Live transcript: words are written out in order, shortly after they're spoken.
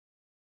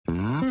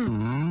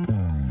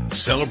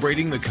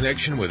Celebrating the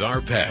connection with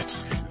our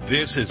pets.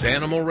 This is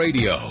Animal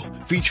Radio,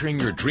 featuring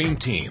your dream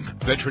team,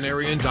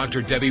 veterinarian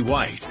Dr. Debbie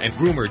White and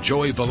groomer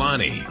Joey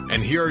Villani.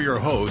 And here are your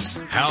hosts,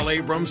 Hal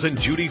Abrams and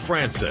Judy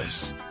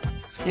Francis.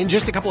 In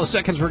just a couple of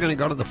seconds, we're going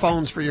to go to the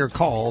phones for your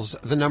calls.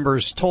 The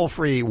number's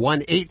toll-free,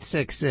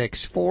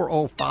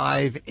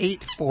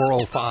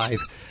 1-866-405-8405.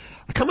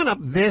 Coming up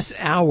this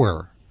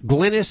hour,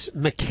 Glynis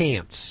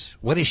McCants.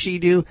 What does she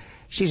do?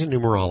 She's a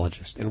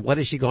numerologist. And what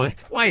is she going?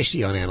 Why is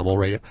she on Animal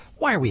Radio?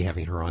 Why are we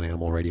having her on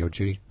Animal Radio,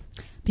 Judy?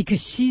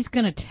 Because she's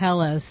going to tell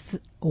us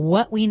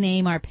what we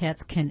name our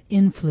pets can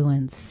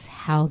influence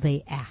how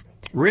they act.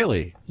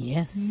 Really?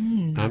 Yes.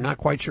 I'm not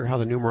quite sure how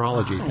the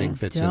numerology thing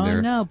fits in there. I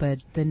don't know, but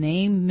the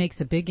name makes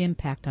a big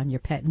impact on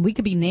your pet. And we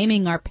could be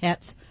naming our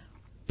pets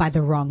by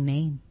the wrong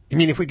name. You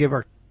mean if we give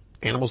our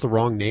animals the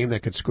wrong name,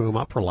 that could screw them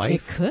up for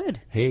life? It could.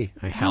 Hey,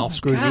 Hal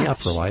screwed me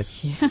up for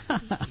life. Yeah.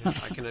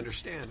 I can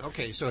understand.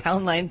 Okay, so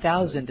Hal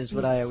 9000 is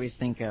what I always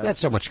think of. That's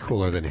so much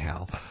cooler than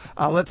Hal.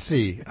 Let's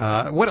see.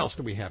 What else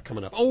do we have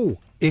coming up? Oh,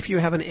 if you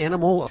have an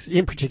animal,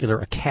 in particular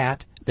a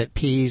cat, that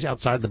pees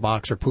outside the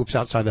box or poops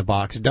outside the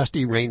box,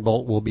 Dusty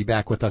Rainbolt will be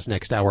back with us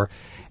next hour,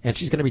 and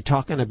she's going to be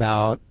talking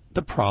about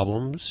the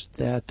problems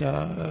that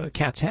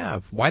cats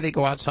have, why they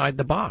go outside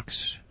the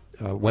box.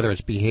 Whether it's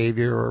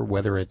behavior or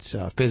whether it's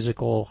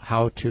physical,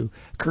 how to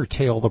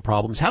curtail the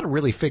problems, how to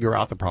really figure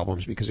out the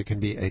problems, because it can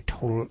be a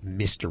total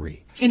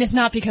mystery. And it's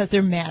not because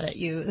they're mad at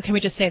you. Can we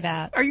just say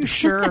that? Are you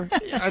sure?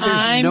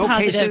 I'm no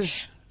positive.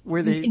 cases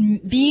where they...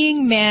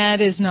 Being mad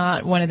is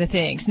not one of the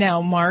things.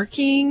 Now,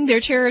 marking their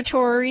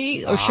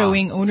territory or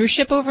showing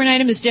ownership over an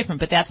item is different,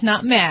 but that's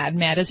not mad.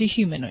 Mad is a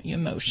human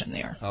emotion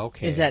there.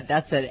 Okay.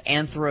 That's an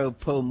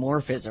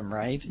anthropomorphism,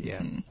 right?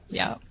 Yeah.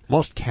 Yeah.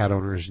 Most cat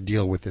owners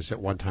deal with this at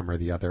one time or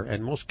the other,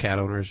 and most cat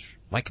owners,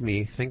 like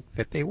me, think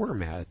that they were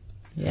mad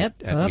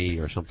at me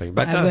or something.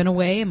 But I went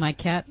away, and my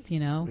cat,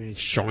 he's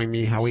showing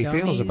me how he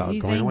feels about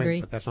he's going away,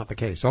 angry. but that's not the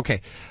case. Okay,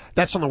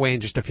 that's on the way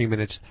in just a few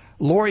minutes.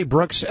 Lori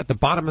Brooks, at the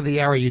bottom of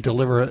the hour, you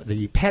deliver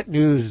the pet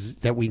news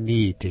that we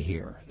need to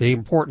hear, the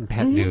important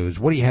pet news.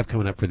 What do you have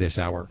coming up for this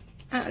hour?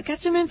 I got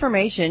some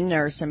information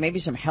or maybe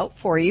some help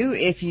for you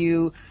if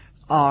you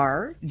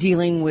are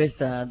dealing with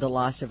the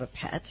loss of a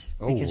pet,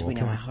 because we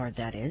know how hard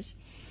that is.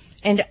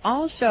 And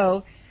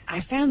also, I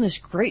found this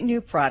great new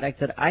product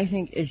that I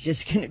think is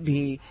just going to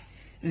be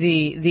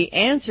the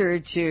answer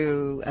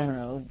to, I don't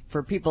know,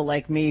 for people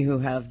like me who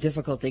have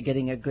difficulty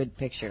getting a good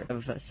picture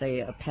of, say,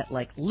 a pet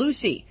like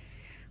Lucy,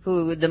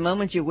 who the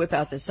moment you whip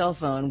out the cell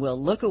phone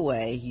will look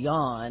away,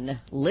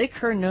 yawn, lick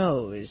her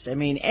nose. I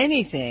mean,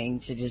 anything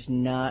to just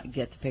not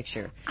get the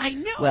picture. I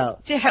know. Well,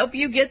 to help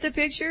you get the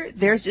picture,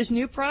 there's this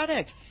new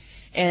product.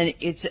 And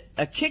it's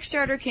a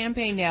Kickstarter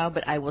campaign now,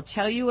 but I will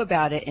tell you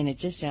about it, and it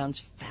just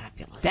sounds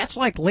fabulous. That's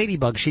like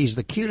Ladybug. She's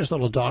the cutest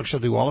little dog. She'll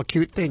do all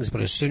cute things,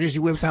 but as soon as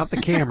you whip out the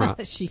camera,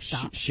 she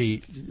stops.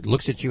 She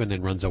looks at you and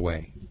then runs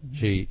away.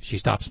 She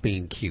stops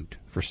being cute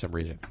for some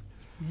reason.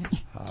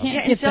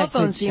 And cell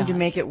phones seem to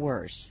make it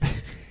worse.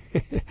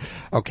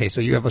 Okay,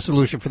 so you have a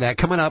solution for that.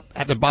 Coming up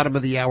at the bottom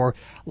of the hour,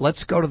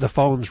 let's go to the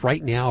phones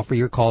right now for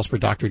your calls for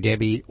Dr.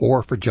 Debbie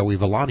or for Joey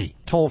Villani.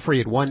 Toll free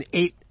at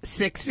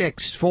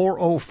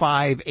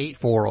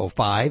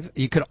 1-866-405-8405.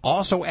 You could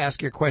also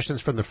ask your questions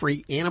from the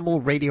free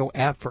Animal Radio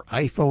app for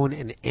iPhone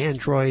and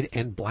Android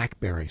and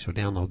BlackBerry. So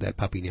download that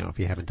puppy now if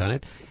you haven't done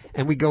it.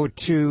 And we go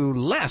to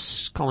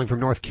Les calling from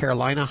North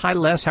Carolina. Hi,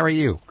 Les. How are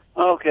you?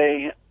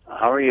 Okay.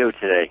 How are you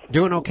today?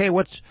 Doing okay.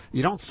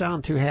 You don't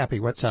sound too happy.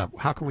 What's up?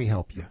 How can we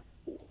help you?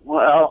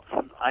 Well,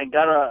 I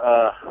got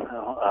a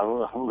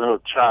little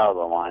child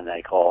of mine,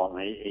 I call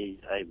him.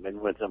 I've been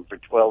with him for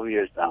 12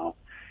 years now,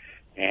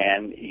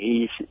 and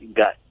he's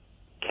got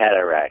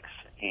cataracts,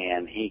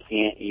 and he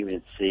can't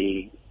even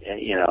see,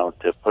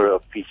 to put a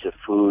piece of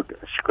food,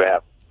 a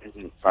scrap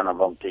in front of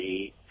him to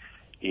eat.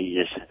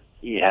 You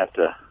have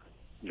to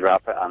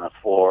drop it on the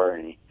floor,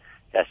 and he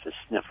has to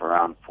sniff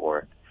around for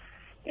it.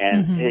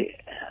 And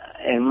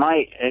and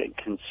my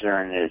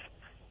concern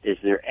is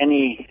there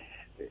any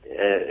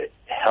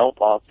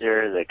help out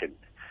there that could,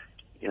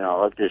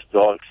 let this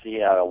dog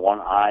see out of one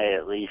eye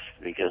at least,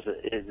 because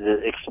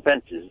the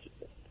expenses,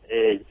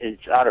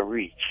 it's out of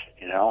reach,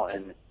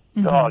 and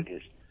the dog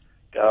has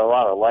got a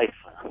lot of life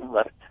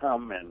left to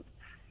him, and,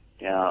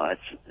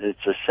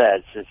 it's a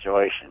sad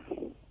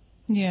situation.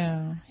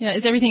 Yeah. Yeah.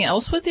 Is everything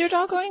else with your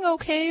dog going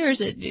okay, or is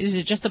it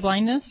just the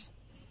blindness?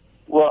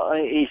 Well,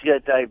 he's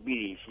got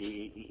diabetes.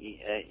 He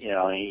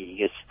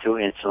gets 2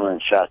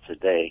 insulin shots a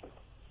day,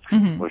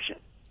 which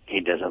he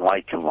doesn't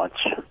like too much.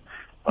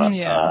 But,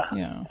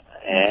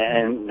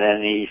 and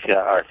then he's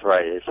got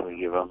arthritis. We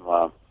give him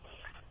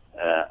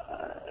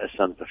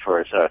something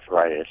for his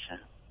arthritis.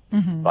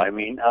 But, I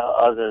mean,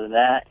 other than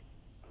that,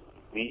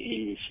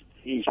 he's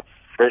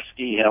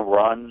frisky. He'll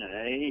run.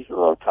 He's a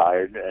little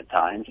tired at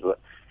times, but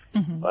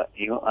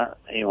he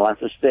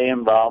wants to stay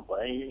involved.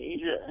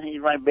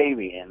 He's my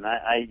baby, and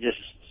I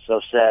just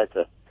so sad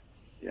to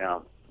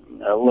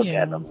look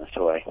at him this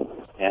way.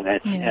 And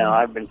it's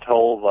I've been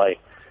told by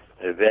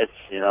the vets,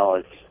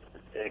 it's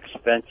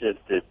expensive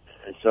to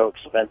it's so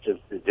expensive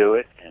to do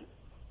it. And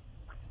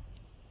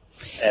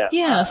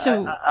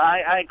so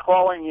I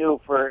calling you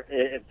for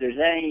if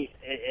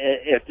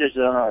there's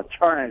an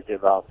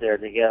alternative out there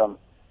to get them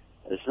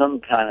some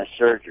kind of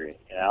surgery,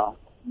 you know.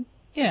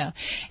 Yeah.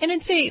 And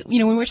I'd say,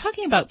 when we're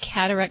talking about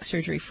cataract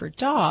surgery for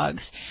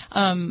dogs,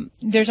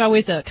 there's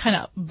always a kind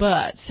of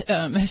but.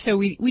 So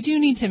we do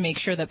need to make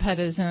sure the pet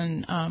is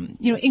in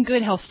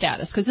good health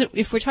status. Because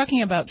if we're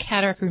talking about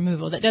cataract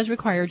removal, that does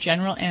require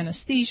general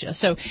anesthesia.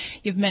 So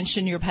you've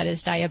mentioned your pet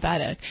is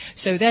diabetic.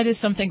 So that is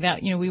something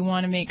that, we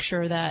want to make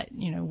sure that,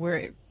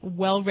 we're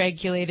well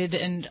regulated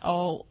and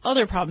all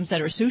other problems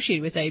that are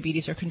associated with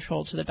diabetes are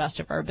controlled to the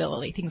best of our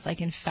ability. Things like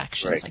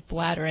infections, right, like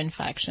bladder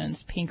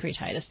infections,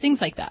 pancreatitis,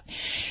 things like that.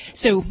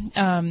 So,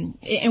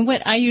 and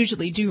what I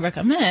usually do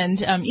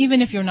recommend,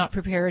 even if you're not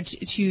prepared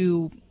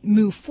to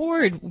move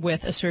forward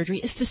with a surgery,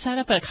 is to set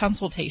up a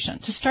consultation,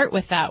 to start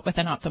with that with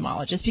an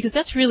ophthalmologist, because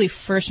that's really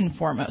first and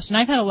foremost. And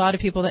I've had a lot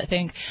of people that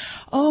think,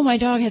 oh, my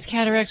dog has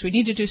cataracts, we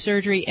need to do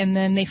surgery, and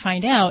then they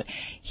find out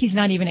he's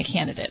not even a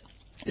candidate.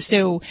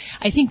 So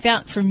I think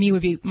that for me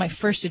would be my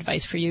first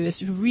advice for you, is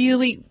to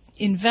really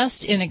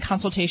invest in a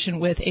consultation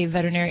with a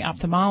veterinary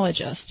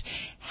ophthalmologist,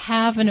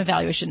 have an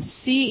evaluation,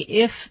 see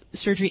if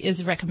surgery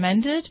is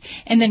recommended,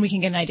 and then we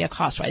can get an idea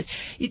cost-wise.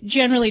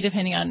 Generally,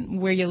 depending on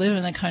where you live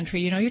in the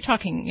country, you're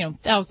talking,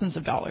 thousands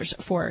of dollars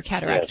for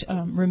cataract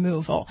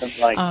removal. It's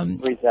like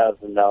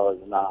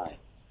 $3,000 an eye.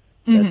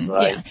 That's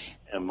right. Yeah.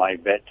 And my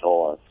vet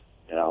told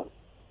us,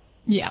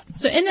 Yeah.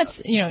 So, and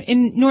that's,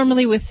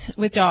 normally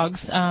with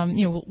dogs,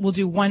 we'll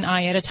do one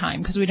eye at a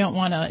time because we don't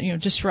want to,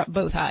 disrupt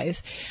both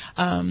eyes.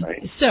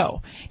 Right.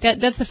 So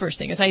that's the first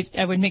thing, is I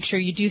would make sure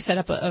you do set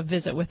up a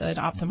visit with an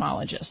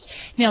ophthalmologist.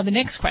 Now, the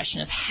next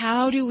question is,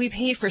 how do we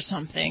pay for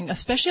something,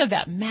 especially of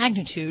that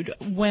magnitude,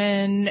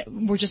 when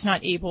we're just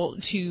not able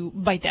to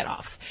bite that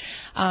off?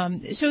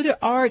 So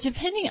there are,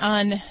 depending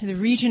on the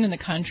region in the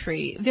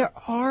country, there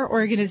are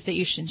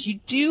organizations. You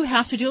do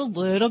have to do a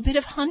little bit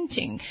of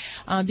hunting,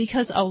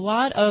 because a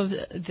lot of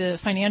the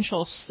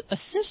financial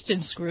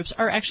assistance groups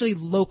are actually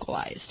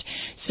localized.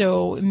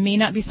 So it may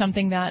not be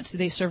something that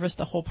they service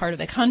the whole part of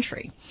the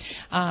country.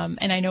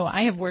 And I know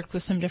I have worked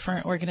with some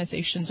different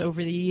organizations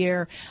over the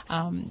year,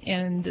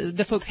 and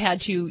the folks had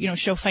to,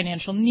 show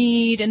financial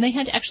need, and they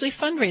had to actually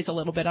fundraise a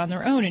little bit on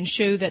their own and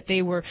show that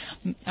they were,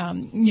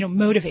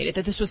 motivated,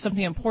 that this was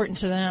something important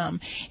to them.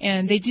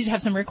 And they did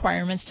have some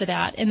requirements to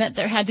that, and that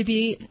there had to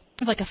be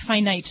like a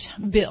finite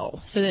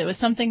bill, so that it was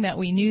something that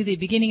we knew the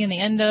beginning and the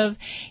end of,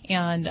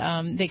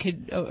 and they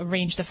could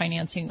arrange the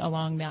financing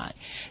along that.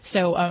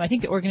 So I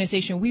think the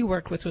organization we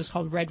worked with was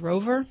called Red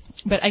Rover,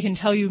 but I can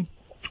tell you,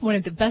 one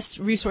of the best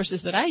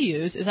resources that I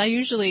use is I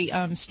usually,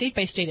 state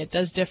by state, it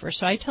does differ.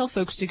 So I tell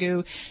folks to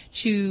go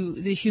to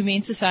the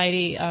Humane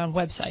Society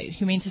website,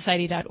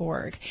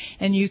 humanesociety.org,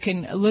 and you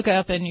can look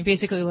up, and you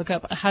basically look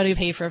up how to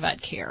pay for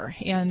vet care.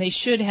 And they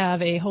should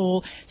have a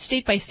whole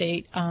state by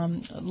state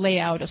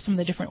layout of some of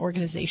the different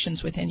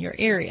organizations within your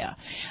area.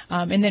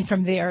 And then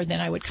from there,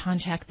 then I would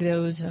contact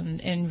those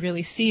and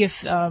really see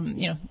if,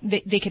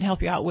 they can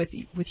help you out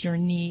with your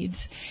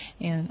needs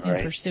and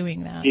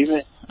pursuing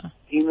that.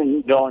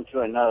 Even going to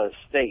another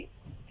state,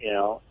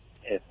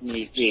 if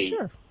need be.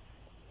 Sure.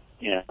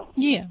 Yeah.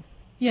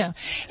 Yeah.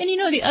 And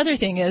the other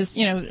thing is,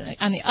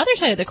 on the other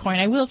side of the coin,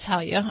 I will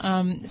tell you,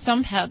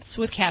 some pets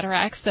with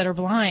cataracts that are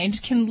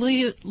blind can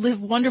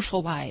live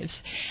wonderful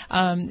lives.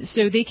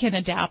 So they can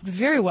adapt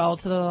very well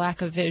to the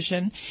lack of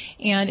vision.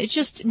 And it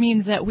just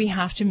means that we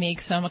have to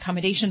make some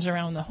accommodations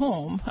around the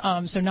home.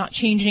 So not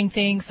changing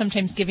things,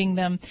 sometimes giving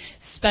them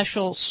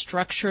special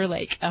structure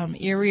like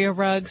area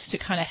rugs to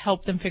kind of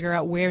help them figure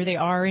out where they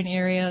are in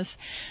areas.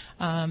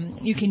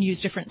 You can use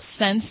different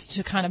scents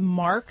to kind of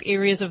mark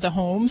areas of the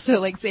home. So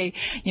like say,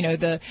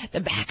 the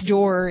back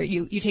door,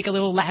 you take a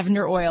little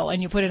lavender oil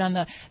and you put it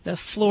on the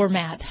floor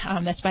mat,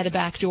 that's by the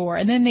back door.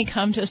 And then they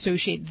come to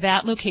associate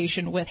that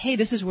location with, hey,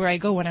 this is where I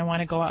go when I want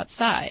to go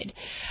outside.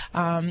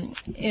 And,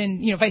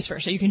 vice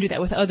versa. You can do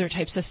that with other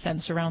types of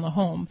scents around the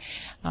home.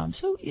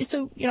 So,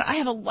 I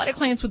have a lot of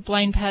clients with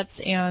blind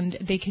pets, and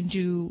they can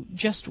do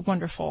just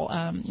wonderful,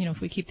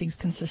 if we keep things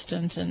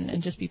consistent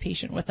and just be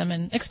patient with them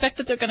and expect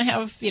that they're going to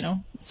have,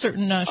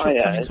 certain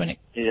shortcomings when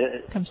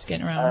it comes to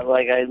getting around.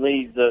 I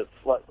leave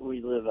we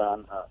live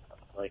on,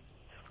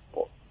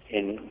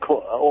 in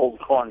old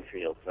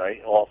cornfields,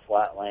 right? All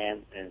flat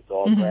land, and it's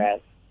all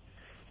grass.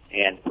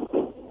 And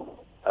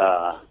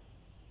I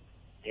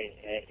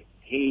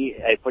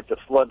put the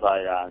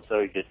floodlight on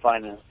so he could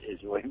find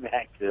his way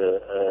back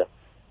to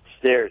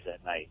stairs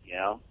at night,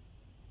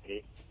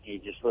 He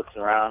just looks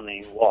around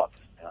and he walks,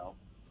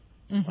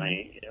 when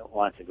he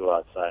wants to go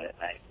outside at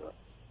night. So.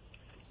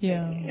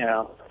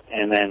 Yeah.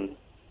 And then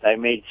I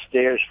made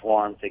stairs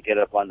for him to get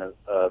up on the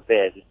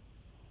bed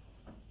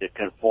to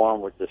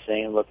conform with the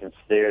same looking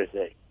stairs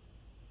that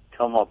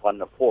come up on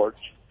the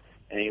porch.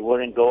 And he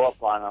wouldn't go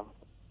up on them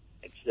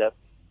except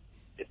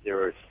if there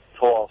was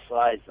tall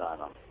sides on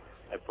them.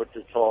 I put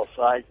the tall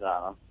sides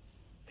on him,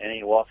 and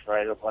he walks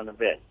right up on the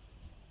bed.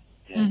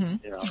 And,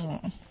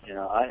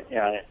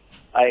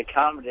 I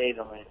accommodate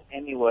them in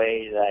any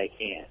way that I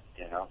can,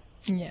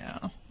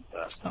 Yeah.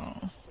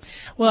 Oh.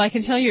 Well, I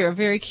can tell you're a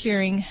very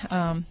caring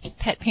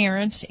pet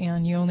parent,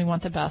 and you only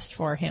want the best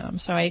for him.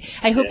 So I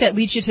hope that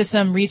leads you to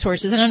some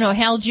resources. I don't know,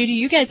 Hal, Judy,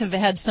 you guys have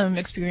had some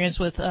experience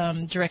with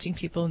directing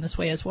people in this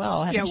way as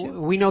well, haven't you?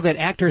 We know that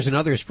Actors and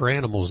Others for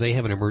Animals, they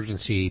have an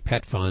emergency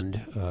pet fund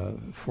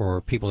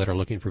for people that are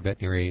looking for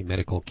veterinary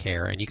medical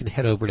care, and you can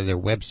head over to their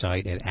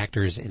website at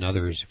Actors and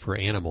Others for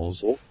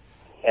Animals.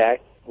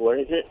 What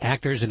is it?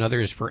 Actors and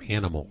Others for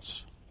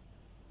Animals.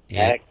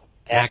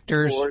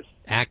 Actors,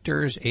 ACTORS,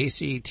 Actors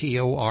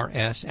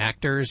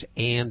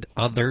and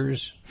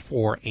Others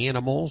for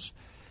Animals.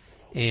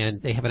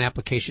 And they have an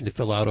application to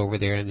fill out over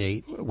there, and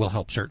they will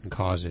help certain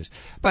causes.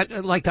 But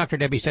like Dr.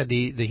 Debbie said,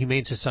 the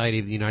Humane Society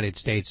of the United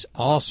States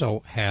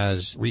also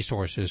has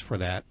resources for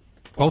that.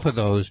 Both of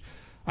those,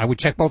 I would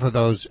check both of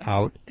those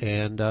out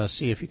and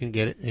see if you can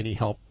get any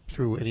help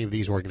through any of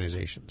these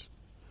organizations.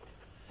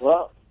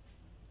 Well,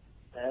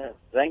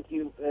 thank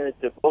you to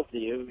both of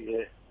you.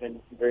 You've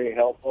been very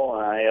helpful,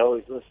 and I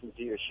always listen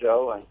to your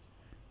show, and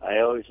I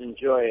always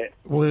enjoy it.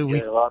 You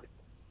get a lot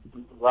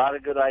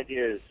of good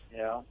ideas,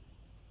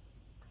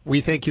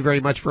 We thank you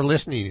very much for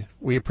listening.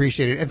 We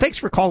appreciate it. And thanks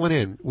for calling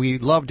in. We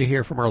love to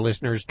hear from our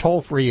listeners.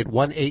 Toll free at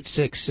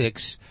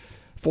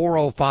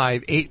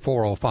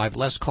 1-866-405-8405.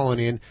 Les calling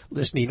in,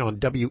 listening on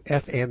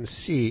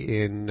WFNC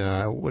in,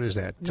 what is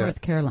that?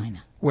 North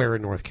Carolina. Where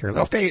in North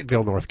Carolina? Oh,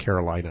 Fayetteville, North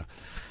Carolina.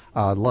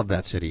 Love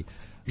that city.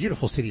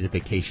 Beautiful city to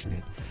vacation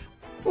in.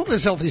 Well,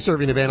 this healthy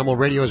serving of Animal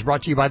Radio is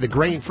brought to you by the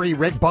grain-free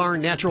Red Barn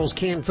Naturals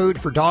canned food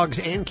for dogs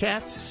and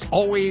cats.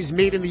 Always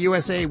made in the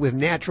USA with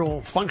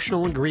natural,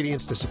 functional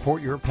ingredients to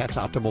support your pet's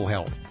optimal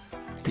health.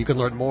 You can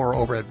learn more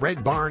over at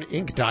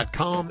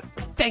redbarninc.com.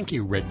 Thank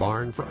you, Red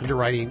Barn, for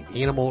underwriting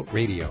Animal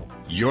Radio.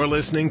 You're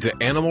listening to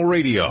Animal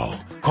Radio.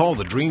 Call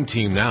the Dream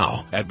Team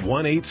now at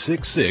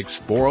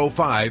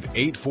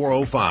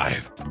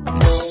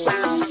 1-866-405-8405.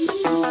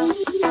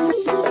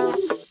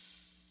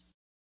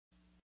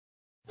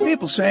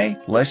 People say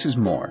less is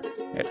more.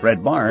 At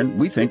Red Barn,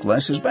 we think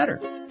less is better.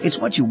 It's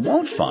what you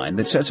won't find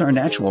that sets our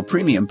natural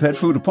premium pet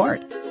food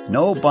apart.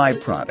 No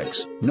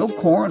byproducts, no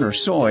corn or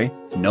soy,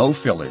 no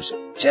fillers.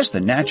 Just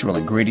the natural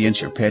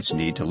ingredients your pets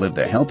need to live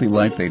the healthy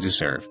life they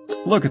deserve.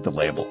 Look at the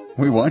label.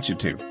 We want you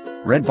to.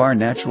 Red Barn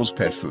Naturals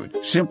Pet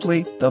Food.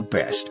 Simply the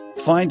best.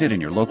 Find it in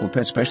your local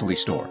pet specialty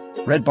store.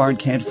 Red Barn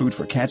canned food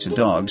for cats and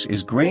dogs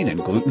is grain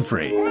and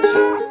gluten-free.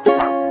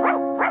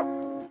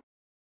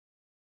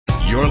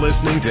 You're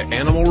listening to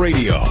Animal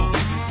Radio.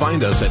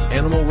 Find us at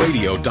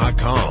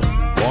animalradio.com.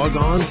 Log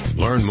on,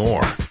 learn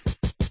more.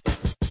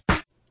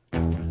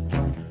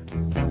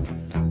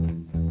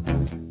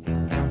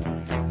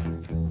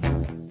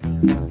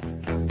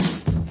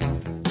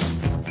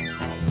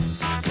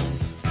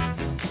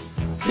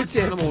 It's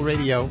Animal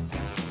Radio.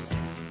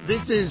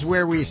 This is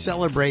where we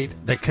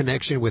celebrate the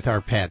connection with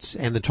our pets,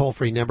 and the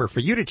toll-free number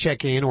for you to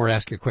check in or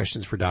ask your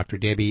questions for Dr.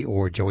 Debbie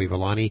or Joey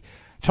Villani.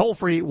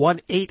 Toll-free,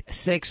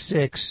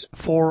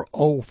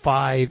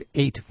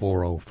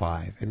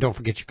 1-866-405-8405. And don't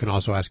forget, you can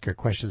also ask your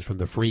questions from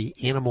the free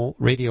Animal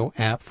Radio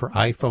app for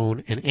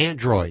iPhone and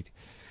Android.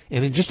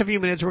 And in just a few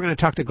minutes, we're going to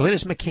talk to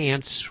Glynis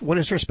McCants. What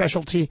is her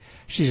specialty?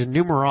 She's a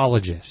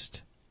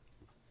numerologist.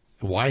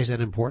 Why is that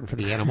important for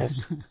the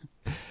animals?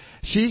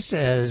 She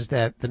says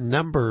that the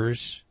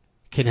numbers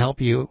can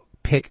help you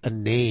pick a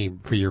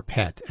name for your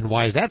pet. And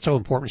why is that so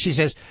important? She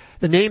says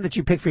the name that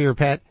you pick for your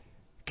pet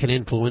can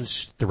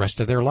influence the rest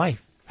of their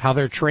life. How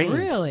they're trained.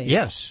 Really?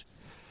 Yes.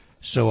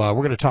 So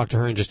we're going to talk to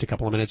her in just a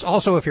couple of minutes.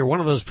 Also, if you're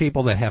one of those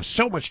people that have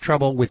so much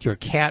trouble with your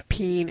cat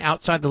peeing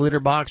outside the litter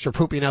box or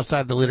pooping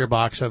outside the litter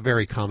box, a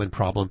very common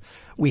problem,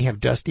 we have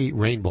Dusty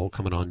Rainbow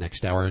coming on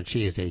next hour, and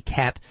she is a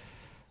cat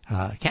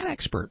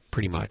expert,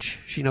 pretty much.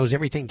 She knows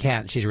everything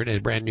cat. She's written a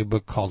brand new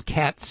book called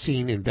Cat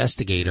Scene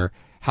Investigator,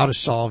 How to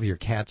Solve Your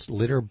Cat's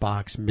Litter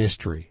Box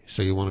Mystery.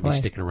 So you want to be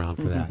sticking around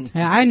for that.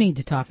 Yeah, I need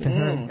to talk to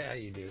her. Yeah,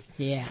 you do.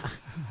 Yeah.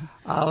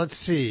 Let's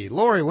see.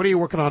 Lori, what are you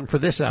working on for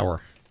this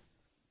hour?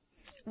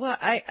 Well,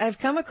 I've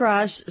come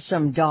across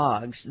some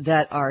dogs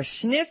that are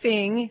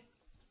sniffing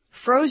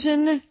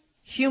frozen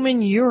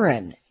human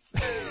urine.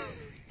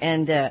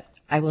 And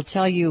I will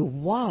tell you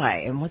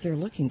why and what they're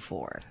looking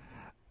for.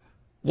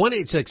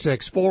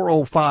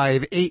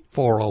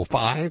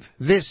 1-866-405-8405.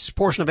 This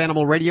portion of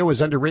Animal Radio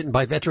is underwritten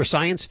by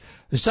VetraScience.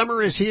 The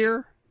summer is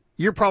here.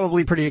 You're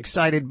probably pretty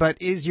excited,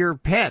 but is your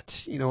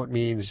pet? You know what it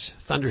means.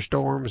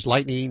 Thunderstorms,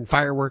 lightning,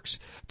 fireworks.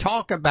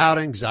 Talk about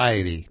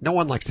anxiety. No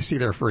one likes to see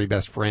their furry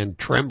best friend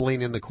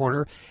trembling in the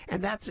corner.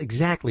 And that's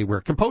exactly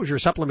where Composure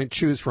Supplement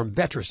Chews from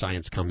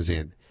VetraScience comes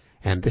in.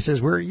 And this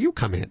is where you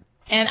come in.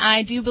 And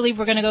I do believe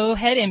we're going to go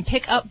ahead and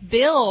pick up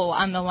Bill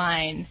on the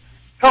line.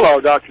 Hello,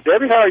 Dr.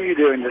 Debbie. How are you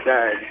doing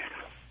today?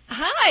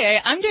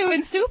 Hi, I'm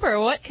doing super.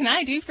 What can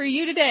I do for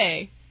you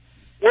today?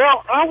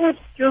 Well, I was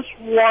just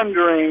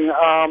wondering,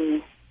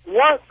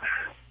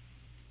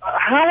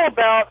 how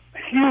about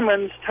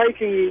humans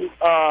taking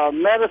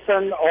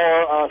medicine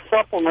or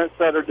supplements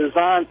that are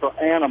designed for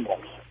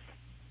animals?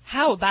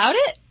 How about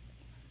it?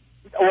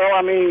 Well,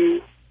 I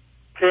mean,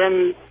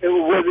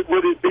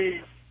 would it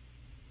be?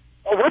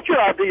 What's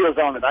your ideas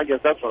on it? I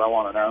guess that's what I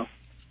want to know.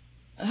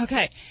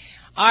 Okay.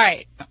 All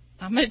right.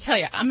 I'm going to tell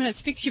you. I'm going to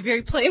speak to you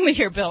very plainly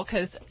here, Bill,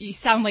 because you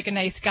sound like a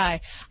nice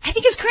guy. I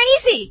think it's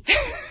crazy.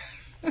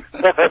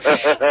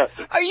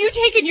 Are you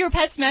taking your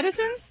pet's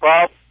medicines?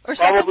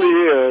 Probably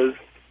is.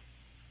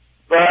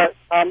 But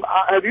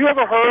have you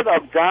ever heard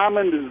of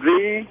Diamond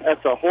V?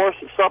 That's a horse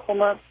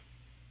supplement,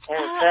 or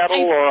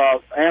cattle,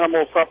 or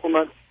animal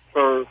supplement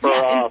for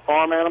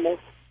farm animals.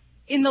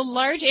 In the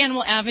Large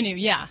Animal Avenue,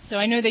 yeah. So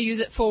I know they use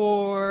it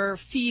for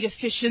feed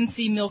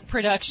efficiency, milk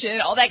production,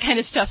 all that kind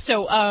of stuff.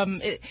 So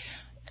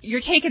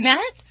you're taking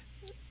that?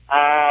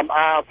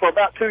 For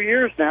about 2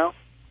 years now.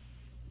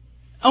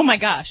 Oh my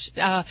gosh.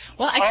 Well,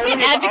 I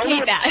can't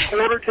advocate that. A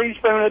quarter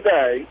teaspoon a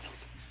day,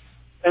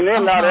 and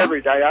then not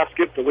every day. I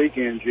skip the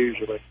weekends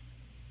usually.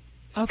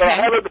 Okay. But I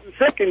haven't been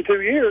sick in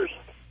 2 years.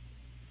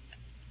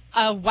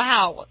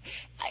 Wow.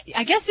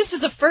 I guess this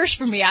is a first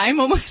for me. I'm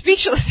almost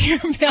speechless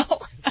here,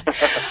 Bill.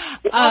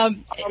 My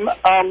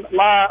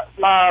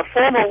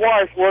former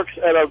wife works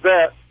at a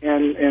vet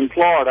in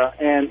Florida,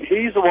 and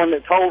he's the one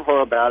that told her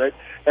about it,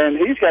 and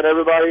he's got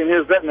everybody in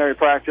his veterinary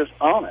practice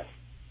on it.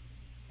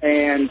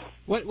 And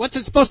what's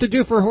it supposed to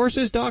do for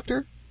horses,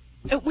 doctor?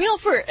 Well,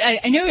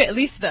 I know at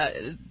least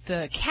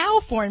the cow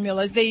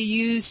formulas they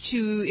use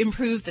to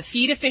improve the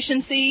feed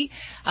efficiency,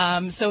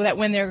 so that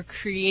when they're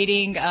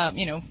creating,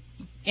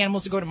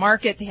 animals to go to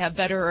market, they have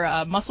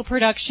better muscle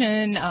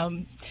production.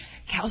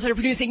 Cows that are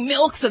producing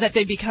milk, so that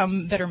they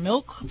become better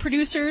milk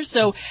producers.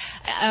 So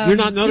you're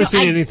not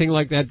noticing anything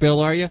like that,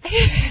 Bill, are you?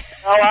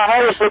 No, I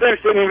haven't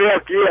produced any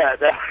milk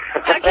yet.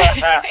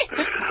 Okay.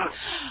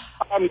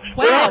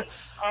 Wow.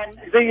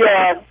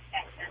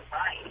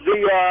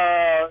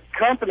 The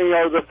company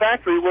or the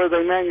factory where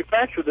they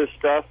manufacture this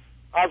stuff,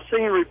 I've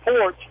seen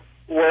reports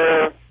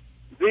where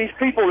these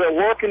people that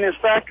work in this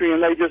factory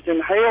and they just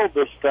inhale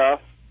this stuff,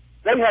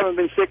 they haven't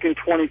been sick in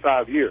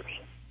 25 years.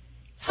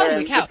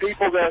 Holy cow. The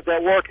people that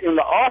work in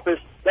the office,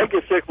 they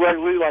get sick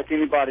regularly like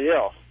anybody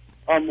else.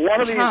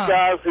 One of these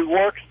guys who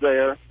works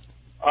there,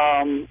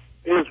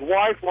 his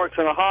wife works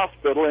in a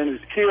hospital, and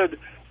his kid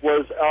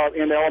was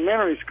in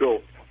elementary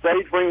school.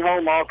 They'd bring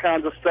home all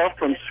kinds of stuff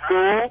from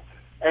school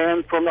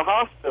and from the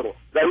hospital.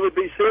 They would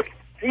be sick.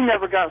 He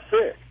never got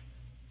sick.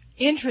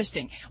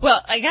 Interesting.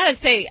 Well, I gotta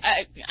say,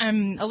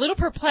 I'm a little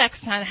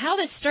perplexed on how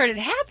this started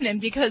happening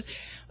because,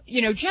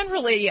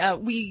 generally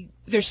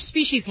there's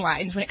species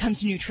lines when it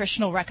comes to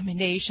nutritional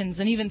recommendations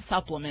and even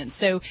supplements.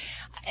 So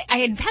I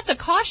have to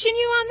caution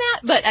you on that,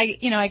 but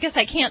I guess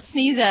I can't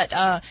sneeze at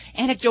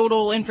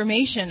anecdotal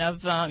information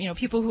of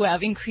people who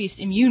have increased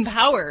immune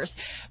powers.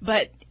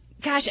 But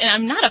gosh, and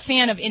I'm not a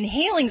fan of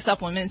inhaling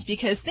supplements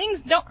because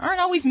things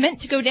aren't always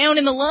meant to go down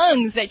in the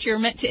lungs that you're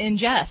meant to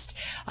ingest.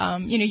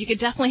 You could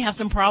definitely have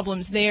some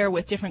problems there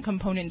with different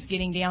components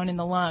getting down in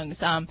the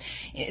lungs.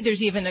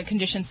 There's even a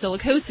condition,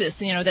 silicosis,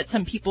 that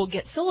some people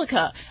get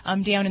silica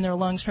down in their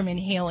lungs from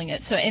inhaling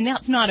it. So, and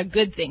that's not a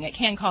good thing. It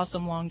can cause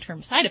some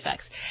long-term side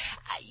effects.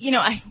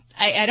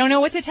 I don't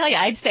know what to tell you.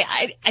 I'd say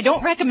I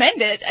don't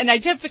recommend it, and I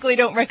typically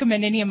don't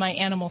recommend any of my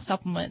animal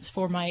supplements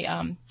for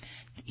my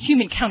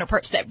human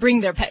counterparts that bring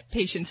their pet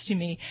patients to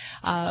me.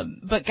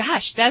 But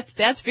gosh,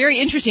 that's very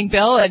interesting,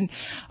 Bill. And,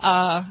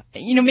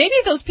 maybe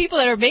those people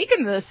that are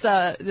making this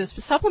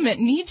supplement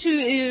need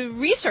to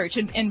research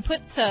and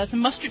put some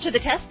mustard to the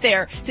test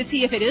there to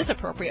see if it is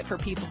appropriate for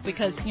people.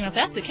 Because, if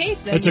that's the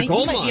case, then you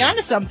might be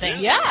onto something.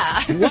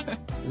 Yeah.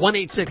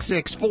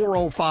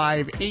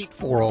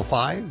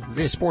 1-866-405-8405.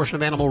 This portion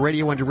of Animal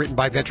Radio underwritten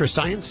by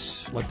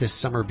VetraScience. Let this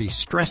summer be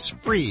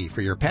stress-free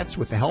for your pets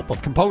with the help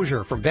of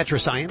Composure from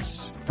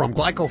VetraScience. From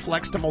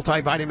Glycoflex to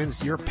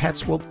multivitamins, your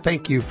pets will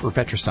thank you for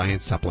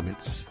VetraScience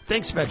supplements.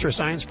 Thanks,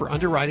 VetraScience, for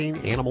underwriting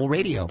Animal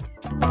Radio.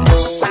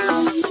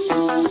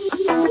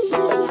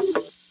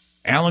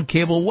 Alan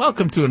Cable,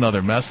 welcome to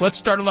Another Mess. Let's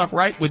start it off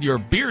right with your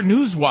beer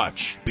news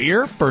watch.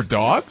 Beer for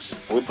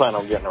dogs? We plan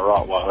on getting a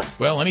Rottweiler.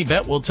 Well, any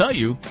vet will tell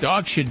you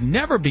dogs should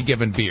never be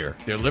given beer.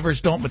 Their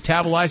livers don't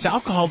metabolize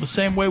alcohol the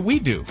same way we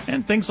do.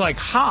 And things like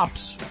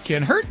hops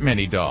can hurt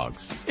many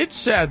dogs. It's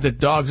sad that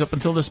dogs up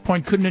until this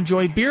point couldn't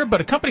enjoy beer,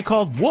 but a company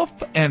called Wolf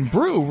and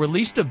Brew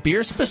released a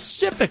beer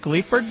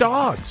specifically for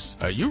dogs.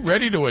 Are you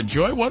ready to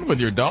enjoy one with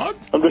your dog?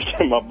 I'm just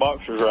in my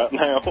boxers right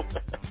now.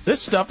 This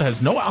stuff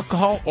has no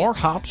alcohol or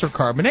hops or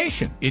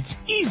carbonation. It's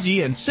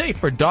easy and safe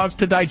for dogs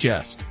to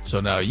digest.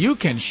 So now you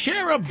can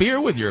share a beer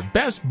with your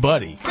best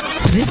buddy.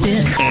 This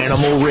is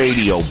Animal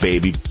Radio,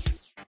 baby.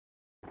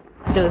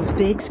 Those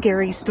big,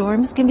 scary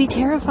storms can be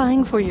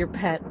terrifying for your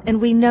pet,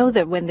 and we know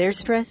that when they're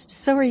stressed,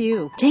 so are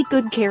you. Take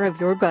good care of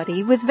your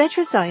buddy with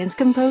VetraScience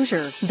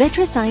Composure.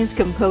 VetraScience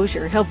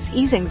Composure helps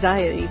ease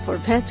anxiety for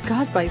pets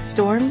caused by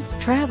storms,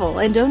 travel,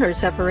 and owner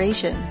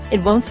separation.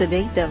 It won't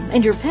sedate them,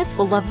 and your pets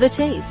will love the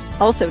taste.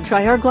 Also,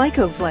 try our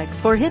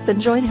Glycoflex for hip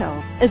and joint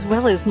health, as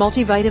well as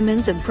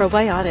multivitamins and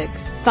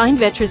probiotics. Find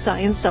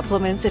VetraScience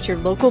supplements at your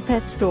local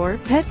pet store,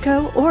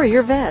 Petco, or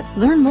your vet.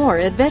 Learn more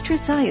at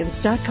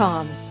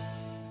VetraScience.com.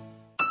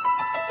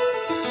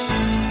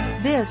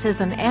 This This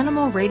is an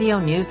Animal Radio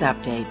News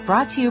Update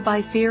brought to you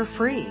by Fear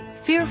Free.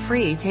 Fear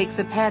Free takes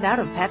the pet out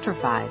of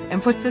petrified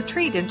and puts the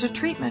treat into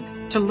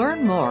treatment. To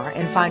learn more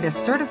and find a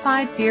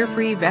certified Fear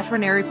Free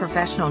veterinary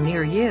professional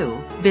near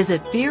you,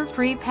 visit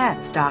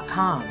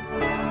fearfreepets.com.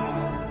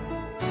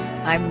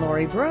 I'm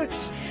Lori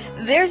Brooks.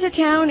 There's a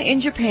town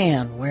in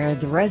Japan where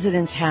the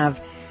residents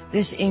have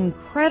this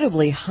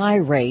incredibly high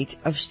rate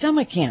of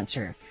stomach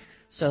cancer.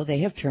 So they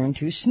have turned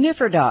to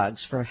sniffer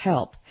dogs for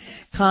help.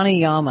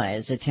 Kaneyama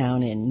is a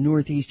town in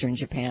northeastern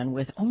Japan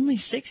with only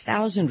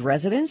 6,000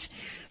 residents.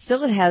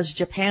 Still, it has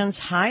Japan's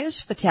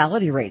highest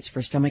fatality rates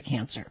for stomach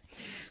cancer.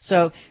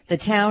 So the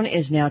town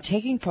is now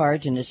taking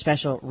part in a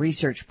special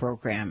research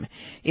program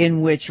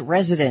in which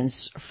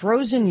residents'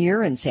 frozen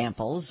urine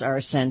samples are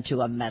sent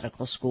to a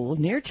medical school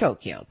near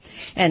Tokyo.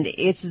 And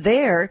it's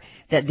there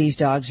that these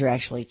dogs are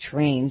actually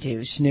trained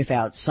to sniff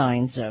out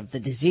signs of the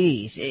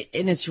disease.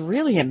 And it's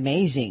really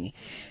amazing.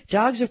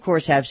 Dogs, of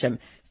course, have some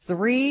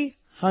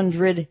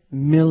 300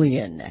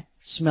 million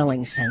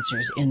smelling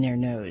sensors in their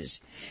nose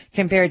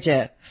compared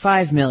to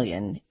 5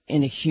 million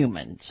in a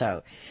human.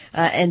 So,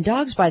 and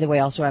dogs, by the way,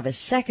 also have a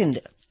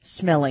second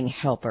smelling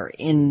helper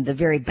in the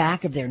very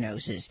back of their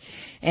noses.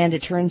 And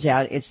it turns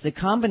out it's the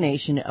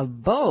combination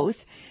of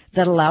both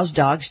that allows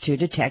dogs to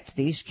detect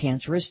these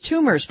cancerous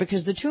tumors,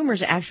 because the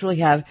tumors actually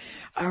have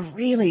a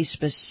really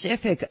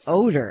specific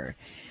odor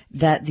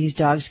that these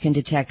dogs can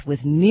detect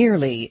with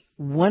nearly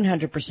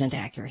 100%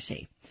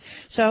 accuracy.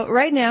 So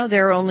right now,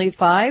 there are only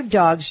 5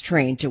 dogs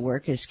trained to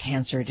work as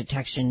cancer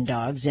detection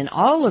dogs in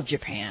all of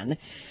Japan.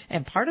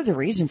 And part of the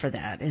reason for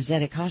that is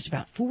that it costs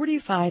about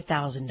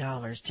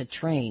 $45,000 to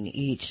train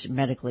each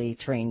medically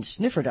trained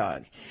sniffer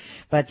dog.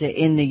 But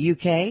in the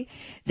UK,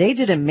 they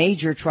did a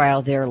major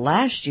trial there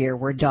last year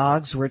where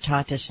dogs were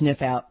taught to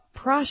sniff out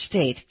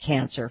prostate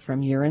cancer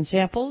from urine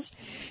samples.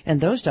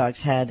 And those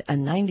dogs had a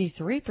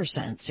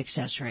 93%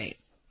 success rate.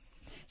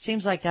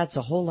 Seems like that's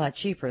a whole lot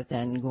cheaper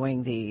than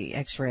going the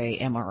X-ray,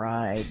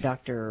 MRI,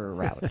 doctor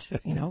route,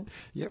 you know?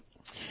 Yep.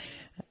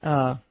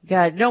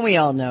 God, don't we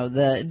all know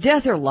the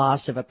death or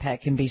loss of a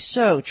pet can be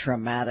so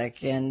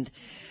traumatic and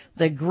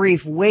the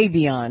grief way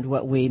beyond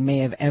what we may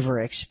have ever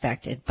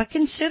expected. But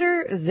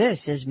consider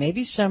this as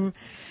maybe some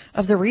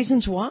of the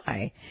reasons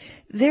why.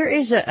 There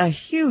is a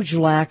huge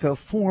lack of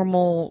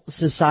formal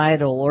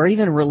societal or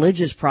even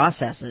religious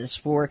processes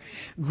for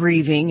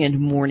grieving and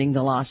mourning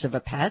the loss of a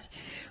pet.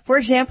 For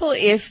example,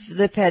 if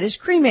the pet is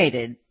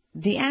cremated,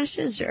 the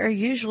ashes are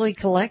usually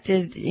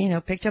collected,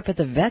 picked up at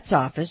the vet's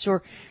office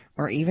or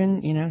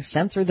even,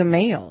 sent through the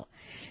mail.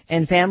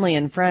 And family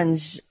and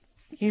friends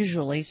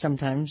usually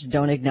sometimes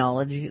don't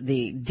acknowledge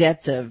the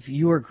depth of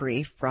your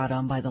grief brought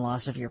on by the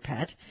loss of your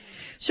pet.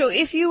 So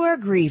if you are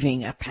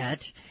grieving a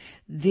pet,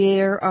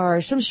 there are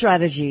some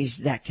strategies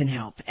that can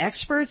help.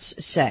 Experts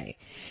say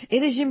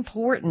it is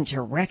important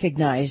to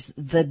recognize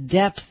the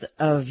depth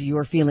of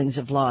your feelings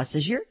of loss,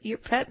 as your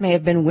pet may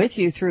have been with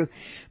you through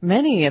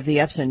many of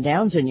the ups and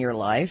downs in your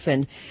life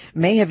and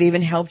may have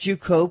even helped you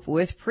cope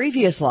with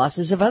previous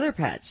losses of other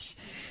pets.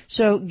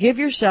 So give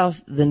yourself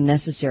the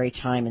necessary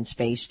time and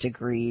space to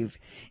grieve.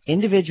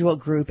 Individual,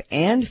 group,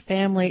 and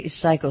family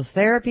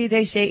psychotherapy,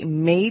 they say,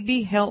 may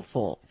be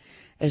helpful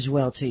as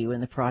well to you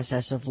in the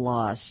process of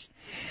loss.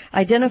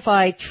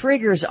 Identify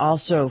triggers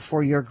also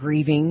for your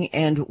grieving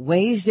and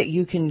ways that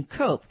you can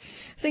cope.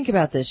 Think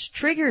about this.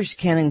 Triggers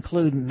can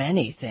include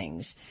many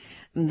things.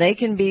 They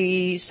can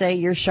be, say,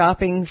 you're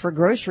shopping for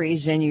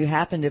groceries and you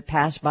happen to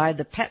pass by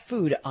the pet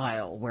food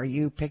aisle where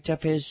you picked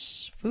up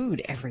his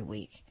food every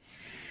week.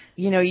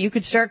 You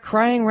could start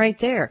crying right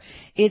there.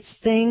 It's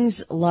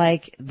things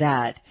like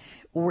that.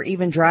 Or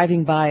even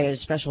driving by a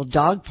special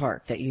dog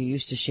park that you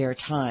used to share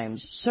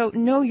times. So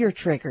know your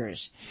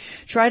triggers.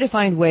 Try to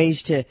find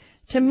ways to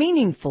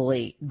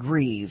meaningfully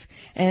grieve.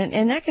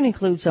 And that can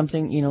include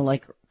something,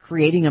 like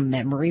creating a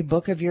memory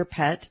book of your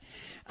pet,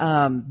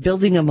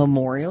 building a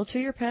memorial to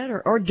your pet,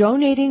 or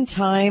donating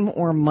time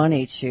or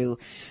money to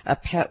a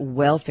pet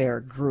welfare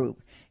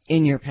group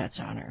in your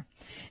pet's honor.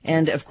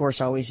 And, of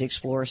course, always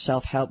explore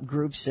self-help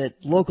groups at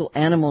local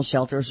animal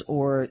shelters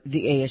or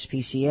the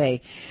ASPCA.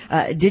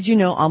 Did you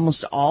know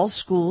almost all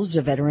schools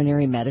of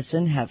veterinary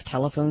medicine have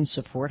telephone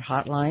support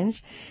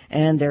hotlines?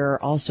 And there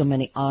are also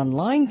many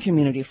online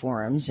community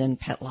forums and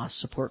pet loss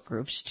support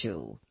groups,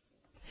 too.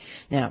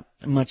 Now,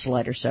 a much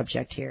lighter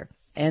subject here.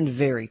 And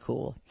very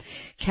cool.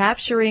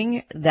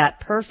 Capturing that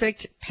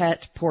perfect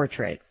pet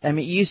portrait. I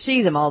mean, you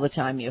see them all the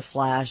time. You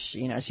flash,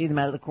 see them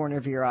out of the corner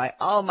of your eye.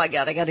 Oh my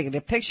God, I got to get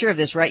a picture of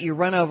this, right? You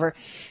run over,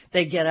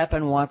 they get up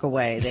and walk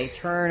away. They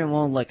turn and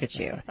won't look at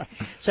you.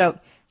 So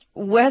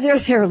whether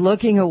they're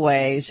looking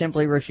away,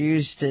 simply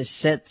refuse to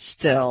sit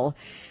still,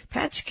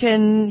 pets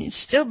can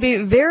still be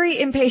very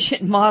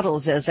impatient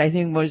models, as I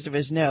think most of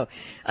us know,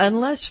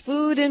 unless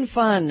food and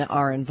fun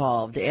are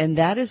involved. And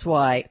that is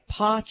why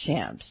Paw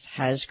Champs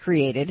has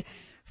created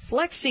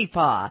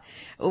FlexiPaw.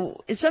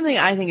 It's something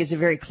I think is a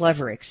very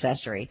clever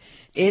accessory.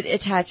 It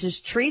attaches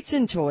treats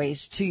and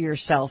toys to your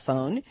cell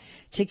phone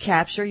to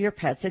capture your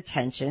pet's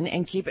attention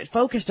and keep it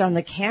focused on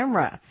the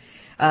camera.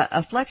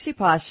 A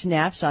FlexiPaw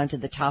snaps onto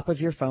the top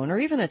of your phone or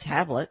even a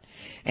tablet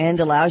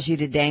and allows you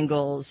to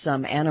dangle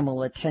some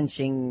animal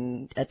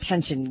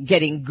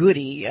attention-getting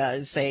goodie,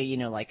 say,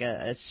 like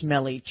a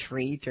smelly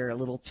treat or a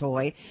little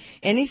toy,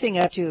 anything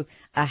up to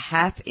a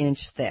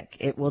half-inch thick.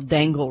 It will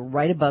dangle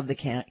right above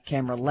the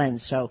camera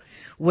lens. So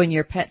when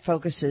your pet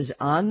focuses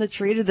on the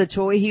treat or the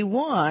toy he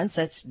wants,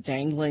 that's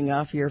dangling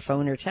off your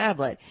phone or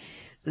tablet,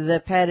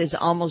 the pet is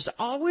almost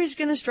always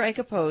going to strike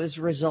a pose,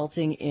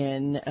 resulting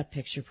in a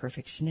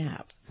picture-perfect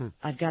snap.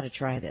 I've got to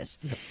try this.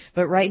 Yep.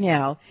 But right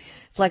now,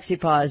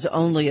 FlexiPaw is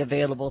only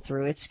available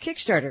through its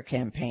Kickstarter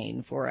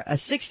campaign for a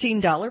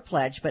 $16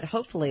 pledge, but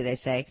hopefully, they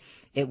say,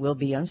 it will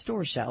be on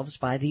store shelves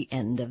by the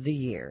end of the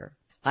year.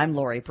 I'm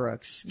Lori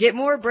Brooks. Get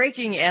more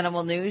breaking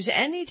animal news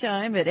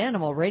anytime at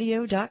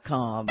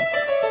animalradio.com.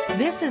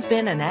 This has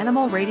been an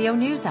Animal Radio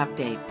News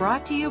Update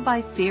brought to you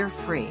by Fear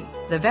Free.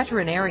 The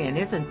veterinarian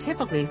isn't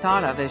typically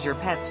thought of as your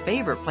pet's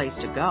favorite place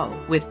to go.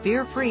 With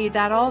Fear Free,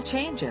 that all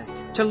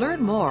changes. To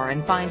learn more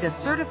and find a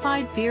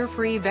certified Fear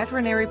Free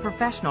veterinary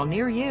professional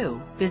near you,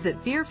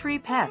 visit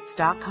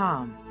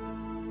fearfreepets.com.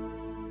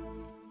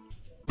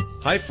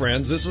 Hi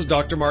friends, this is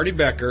Dr. Marty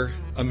Becker,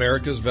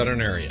 America's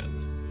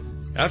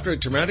veterinarian. After a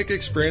traumatic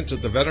experience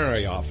at the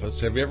veterinary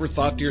office, have you ever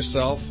thought to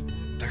yourself,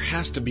 there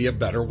has to be a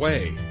better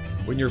way?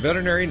 When your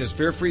veterinarian is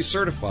Fear-Free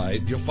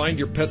certified, you'll find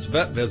your pet's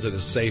vet visit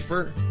is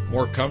safer,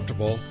 more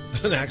comfortable,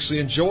 and actually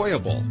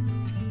enjoyable.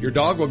 Your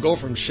dog will go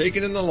from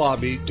shaking in the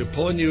lobby to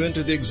pulling you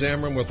into the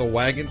exam room with a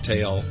wagging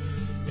tail,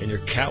 and your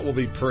cat will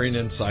be purring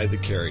inside the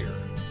carrier.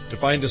 To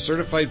find a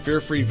certified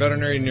Fear-Free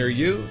veterinarian near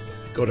you,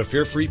 go to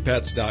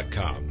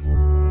fearfreepets.com.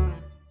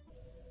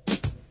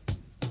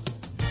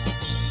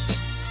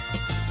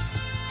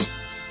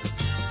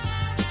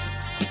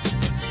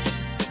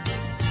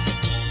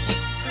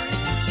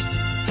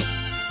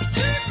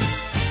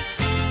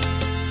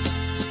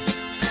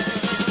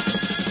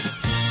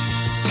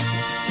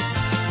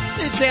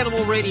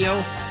 Animal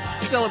Radio,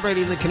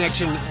 celebrating the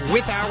connection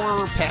with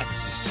our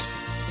pets.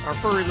 Our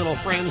furry little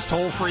friends,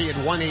 toll free at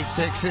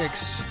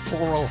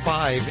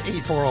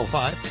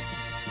 1-866-405-8405.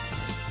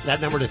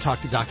 That number to talk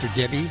to Dr.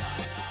 Debbie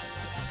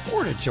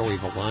or to Joey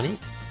Villani,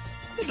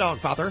 the dog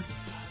father.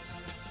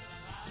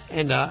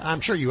 And I'm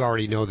sure you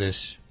already know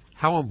this.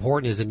 How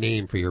important is a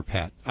name for your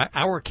pet?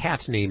 Our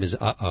cat's name is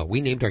Uh-Oh.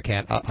 We named our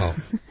cat Uh-Oh.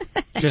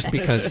 Just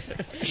because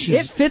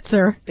it fits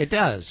her. It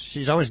does.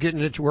 She's always getting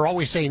it. We're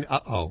always saying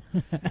 "uh-oh,"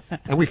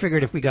 and we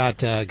figured if we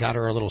got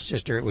her a little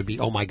sister, it would be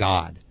 "oh my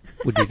God,"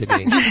 would be the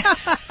name.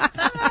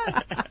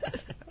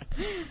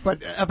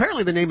 But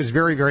apparently, the name is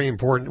very, very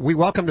important. We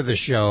welcome to the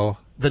show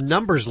the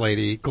numbers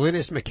lady,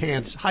 Glynis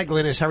McCants. Hi,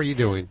 Glynis. How are you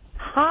doing?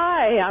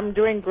 Hi, I'm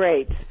doing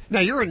great. Now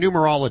you're a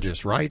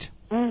numerologist, right?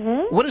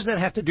 Mm-hmm. What does that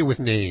have to do with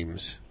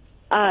names?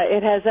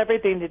 It has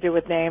everything to do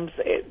with names.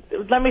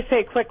 Let me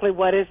say quickly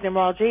what is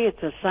numerology.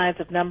 It's a science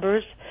of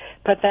numbers.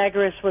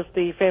 Pythagoras was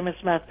the famous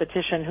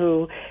mathematician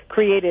who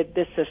created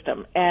this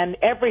system, and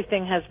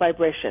everything has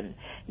vibration.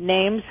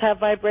 Names have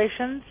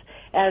vibrations,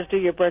 as do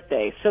your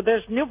birthdays. So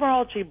there's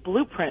numerology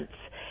blueprints,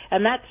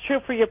 and that's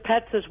true for your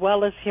pets as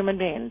well as human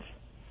beings.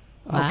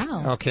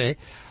 Wow. Okay.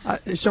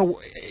 So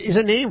is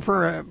a name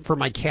for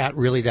my cat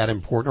really that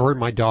important, or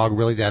my dog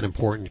really that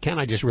important? Can't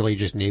I just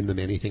name them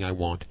anything I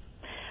want?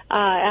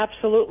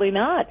 Absolutely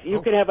not.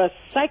 You could have a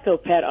psycho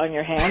pet on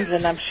your hands,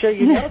 and I'm sure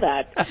you know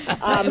that.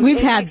 We've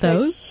had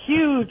those.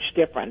 Huge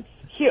difference.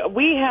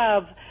 We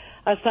have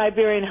a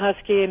Siberian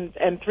Husky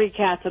and 3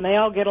 cats, and they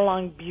all get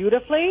along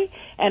beautifully,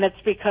 and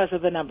it's because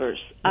of the numbers.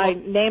 Well, I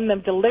named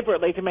them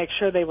deliberately to make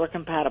sure they were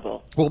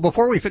compatible. Well,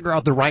 before we figure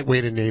out the right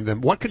way to name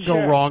them, what could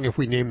go wrong if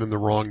we name them the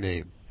wrong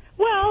name?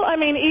 Well, I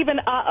mean, even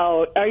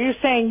Uh-oh. Are you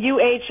saying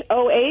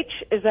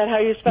U-H-O-H? Is that how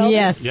you spell it?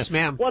 Yes. Yes,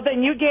 ma'am. Well,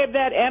 then you gave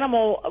that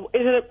animal,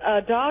 is it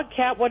a dog,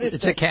 cat? What is it?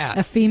 It's a cat.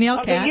 A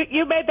female cat.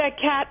 You made that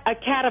cat a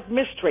cat of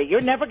mystery.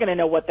 You're never going to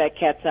know what that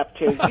cat's up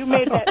to. You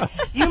made that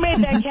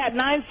cat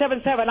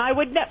 977.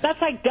 That's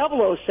like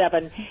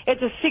 007.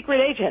 It's a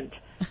secret agent.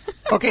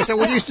 Okay, so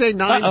when you say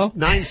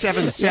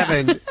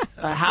 977,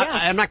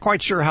 I'm not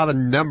quite sure how the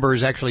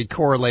numbers actually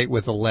correlate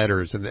with the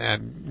letters.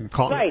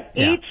 Right.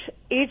 Yeah.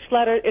 Each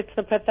letter, it's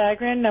the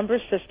Pythagorean number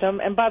system.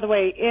 And by the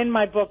way, in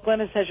my book,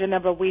 Glennis Has Your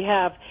Number, we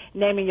have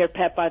naming your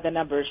pet by the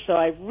numbers. So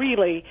I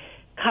really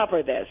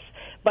cover this.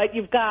 But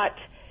you've got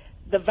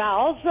the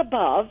vowels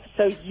above.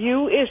 So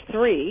U is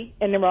 3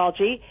 in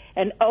numerology,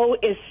 and O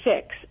is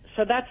 6.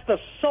 So that's the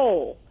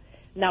soul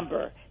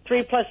number.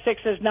 3 plus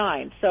 6 is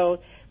 9.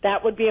 So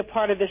that would be a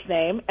part of this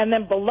name. And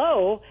then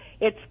below,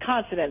 it's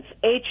consonants.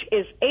 H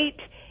is 8.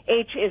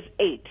 H is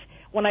 8.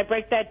 When I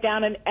break that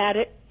down and add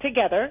it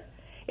together,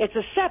 it's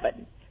a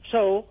 7.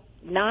 So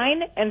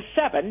 9 and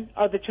 7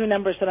 are the two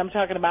numbers that I'm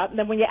talking about. And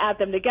then when you add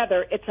them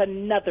together, it's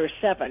another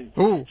 7.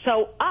 Ooh.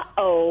 So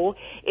Uh-oh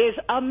is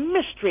a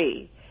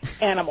mystery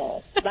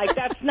animal. Like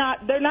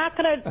they're not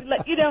going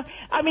to,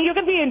 I mean, you're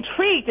going to be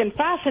intrigued and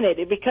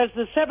fascinated because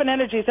the 7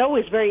 energy is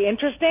always very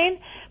interesting,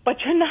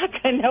 but you're not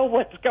going to know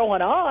what's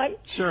going on.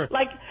 Sure.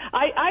 Like,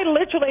 I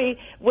literally,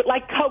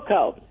 like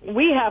Coco,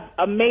 we have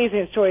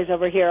amazing stories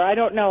over here. I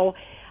don't know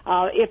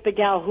if the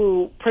gal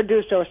who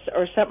produced or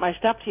sent my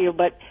stuff to you,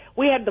 but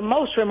we had the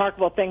most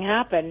remarkable thing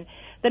happen.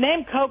 The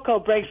name Coco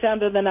breaks down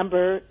to the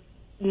number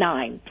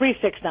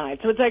 369.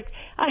 So it's like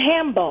a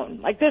ham bone.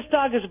 Like, this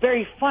dog is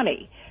very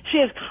funny. She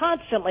is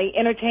constantly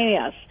entertaining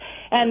us.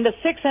 And the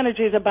 6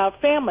 energy is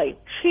about family.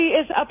 She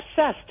is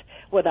obsessed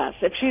with us.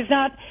 If she's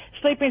not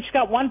sleeping, she's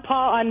got one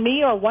paw on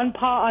me or one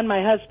paw on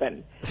my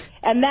husband.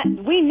 And that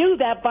we knew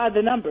that by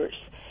the numbers.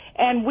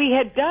 And we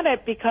had done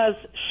it because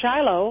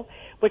Shiloh,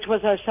 which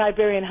was our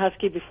Siberian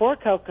Husky before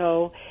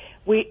Coco,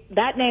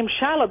 that name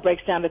Shiloh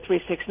breaks down to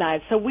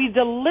 369. So we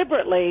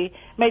deliberately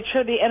made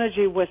sure the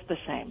energy was the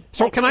same.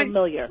 So like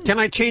can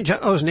I change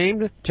O's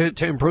name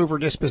to improve her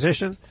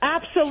disposition?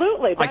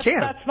 Absolutely. I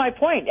can. That's my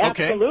point.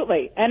 Okay.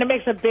 Absolutely. And it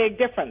makes a big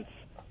difference.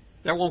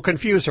 That won't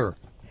confuse her.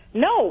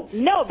 No,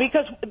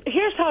 because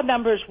here's how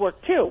numbers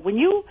work too.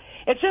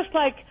 It's just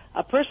like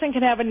a person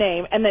can have a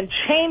name and then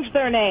change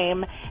their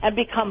name and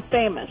become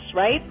famous,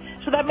 right?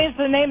 So that means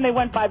the name they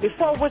went by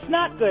before was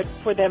not good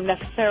for them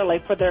necessarily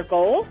for their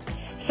goal.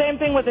 Same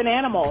thing with an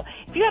animal.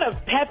 If you got a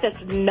pet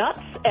that's nuts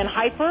and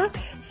hyper,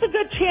 it's a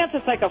good chance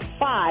it's like a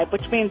 5,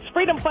 which means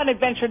freedom, fun,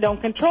 adventure,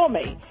 don't control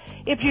me.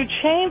 If you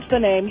change the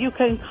name, you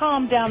can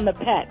calm down the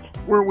pet.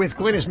 We're with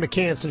Glynis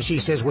McCants, and she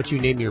says what you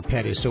name your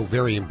pet is so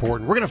very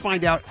important. We're going to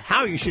find out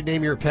how you should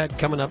name your pet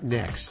coming up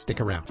next. Stick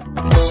around.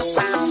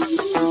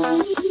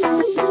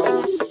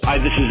 Hi,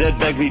 this is Ed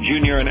Begley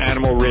Jr. on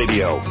Animal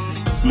Radio.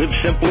 Live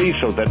simply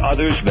so that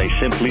others may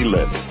simply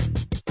live.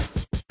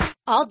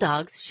 All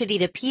dogs should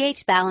eat a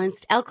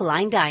pH-balanced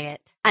alkaline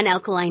diet. An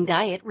alkaline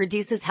diet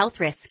reduces health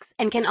risks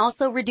and can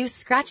also reduce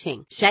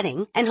scratching,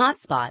 shedding, and hot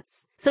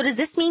spots. So does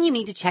this mean you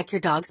need to check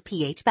your dog's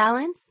pH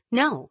balance?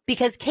 No,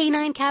 because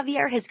Canine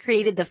Caviar has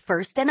created the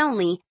first and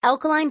only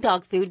alkaline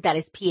dog food that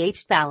is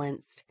pH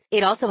balanced.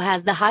 It also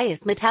has the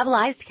highest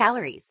metabolized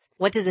calories.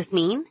 What does this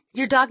mean?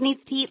 Your dog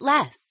needs to eat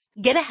less.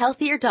 Get a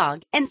healthier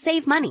dog and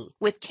save money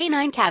with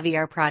Canine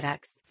Caviar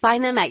products.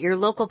 Find them at your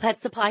local pet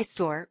supply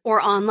store or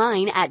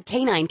online at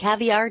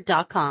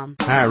caninecaviar.com.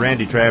 Hi,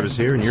 Randy Travis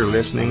here, and you're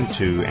listening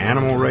to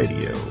Animal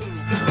Radio.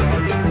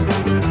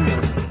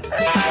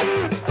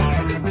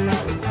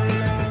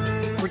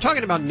 We're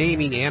talking about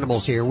naming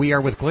animals here. We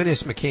are with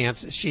Glynis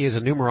McCants. She is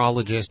a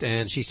numerologist,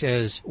 and she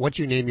says what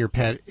you name your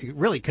pet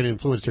really can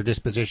influence their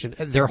disposition,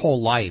 their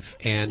whole life,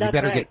 and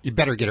you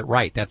better get it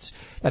right. That's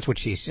what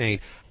she's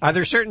saying. Are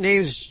there certain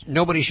names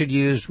nobody should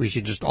use? We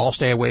should just all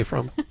stay away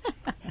from.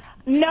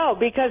 No,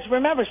 because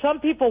remember,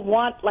 some people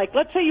want, like,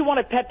 let's say you want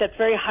a pet that's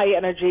very high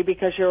energy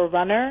because you're a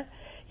runner.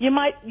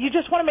 You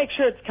just want to make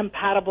sure it's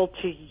compatible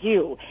to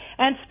you.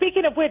 And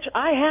speaking of which,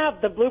 I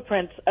have the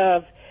blueprints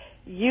of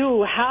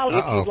you, Hal,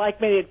 if you'd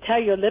like me to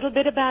tell you a little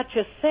bit about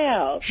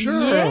yourself.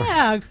 Sure.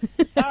 Yeah.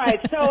 All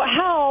right, so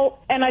Hal,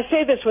 and I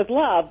say this with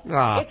love,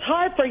 it's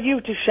hard for you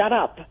to shut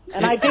up.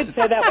 And I did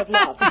say that with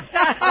love.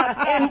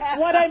 And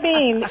what I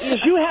mean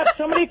is you have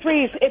so many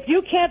 3s. If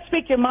you can't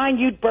speak your mind,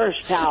 you'd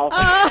burst, Hal.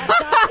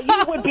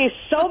 You would be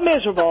so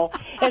miserable.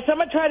 If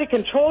someone tried to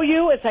control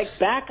you, it's like,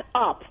 back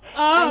up.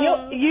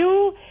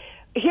 And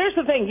here's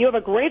the thing. You have a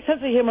great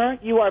sense of humor.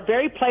 You are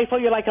very playful.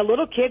 You're like a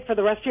little kid for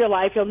the rest of your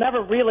life. You'll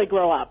never really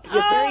grow up.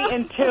 You're very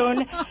in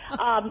tune.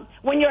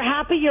 When you're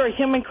happy, you're a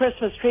human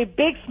Christmas tree.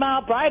 Big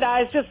smile, bright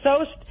eyes, just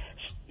so,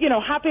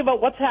 happy about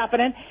what's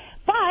happening.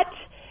 But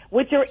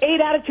with your 8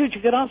 attitude,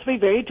 you can also be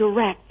very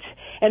direct.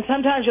 And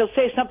sometimes you'll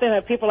say something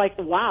that people are like,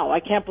 wow,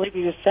 I can't believe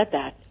you just said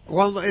that.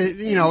 Well,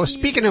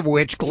 speaking of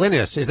which,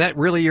 Glynis, is that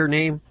really your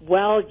name?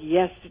 Well,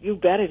 yes, you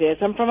bet it is.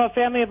 I'm from a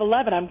family of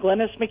 11. I'm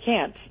Glynis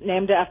McCants,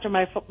 named after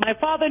my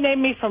father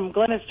named me from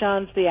Glynis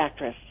Johns, the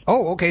actress.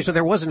 Oh, okay, so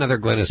there was another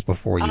Glynis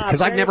before you,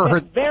 because I've never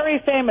heard. Very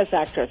famous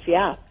actress,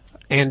 yeah.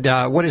 And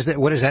what does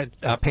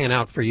that pan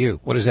out for you?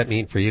 What does that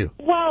mean for you?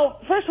 Well,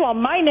 first of all,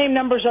 my name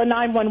numbers are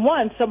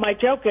 911, so my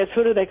joke is,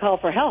 who do they call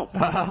for help?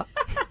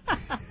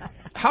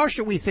 How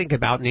should we think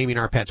about naming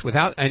our pets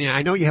and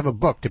I know you have a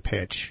book to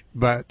pitch,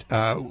 but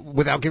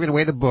without giving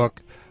away the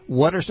book,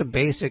 what are some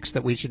basics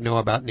that we should know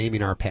about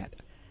naming our pet?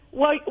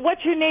 Well,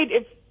 what you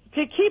need,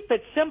 to keep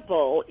it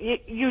simple,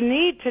 you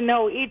need to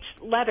know each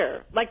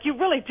letter. Like, you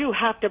really do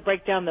have to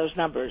break down those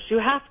numbers. You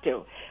have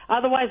to.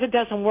 Otherwise, it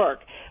doesn't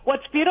work.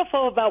 What's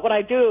beautiful about what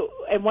I do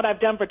and what I've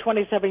done for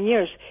 27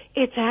 years,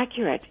 it's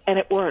accurate and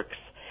it works.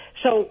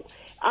 So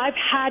I've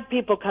had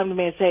people come to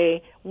me and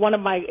say, one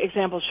of my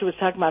examples, she was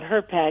talking about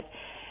her pet,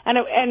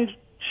 and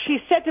she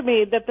said to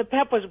me that the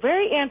pet was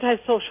very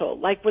antisocial,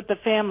 like with the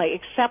family,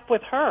 except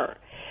with her.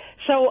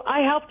 So I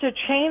helped to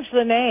change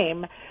the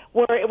name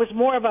where it was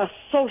more of a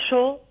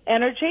social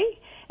energy,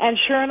 and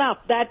sure enough,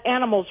 that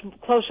animal's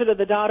closer to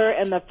the daughter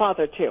and the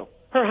father too,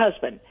 her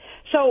husband.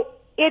 So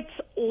it's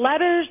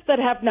letters that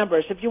have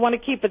numbers. If you want to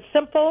keep it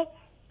simple,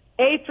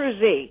 A through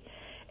Z.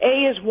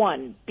 A is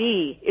 1,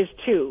 B is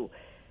 2,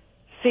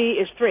 C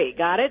is 3.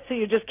 Got it? So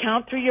you just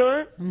count through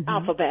your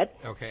alphabet.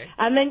 Okay.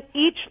 And then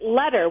each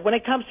letter, when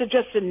it comes to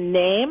just a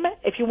name,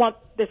 if you want,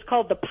 it's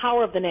called the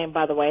power of the name,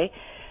 by the way.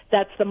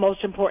 That's the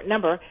most important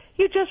number.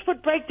 You just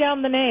would break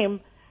down the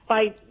name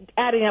by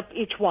adding up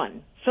each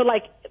one. So,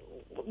 like,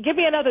 give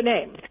me another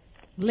name.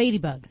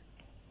 Ladybug.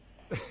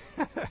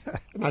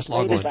 Nice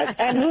long one. Ladybug.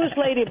 And who's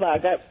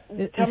Ladybug?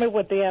 Tell me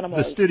what the animal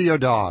The is. studio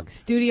dog.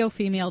 Studio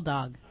female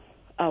dog.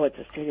 Oh, it's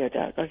a studio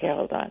dog. Okay,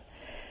 hold on.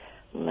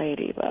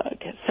 Ladybug.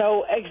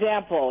 So,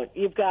 example,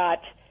 you've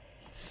got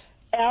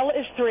L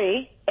is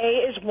 3, A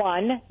is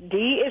 1,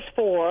 D is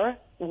 4,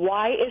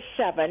 Y is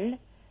 7,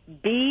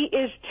 B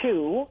is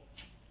 2,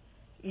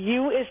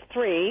 U is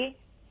 3,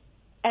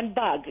 and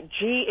bug,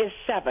 G is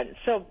 7.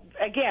 So,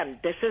 again,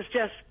 this is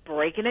just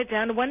breaking it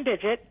down to one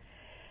digit.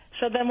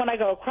 So then when I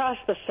go across,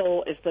 the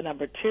soul is the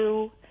number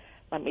 2.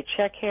 Let me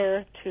check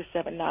here,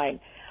 279.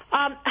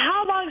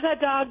 How long has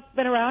that dog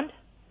been around?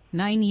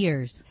 9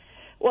 years.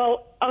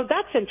 Well,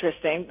 that's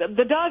interesting.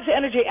 The dog's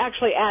energy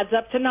actually adds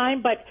up to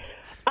 9, but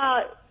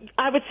I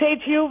would say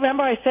to you,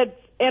 remember I said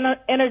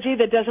energy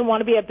that doesn't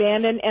want to be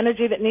abandoned,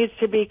 energy that needs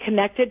to be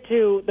connected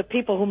to the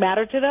people who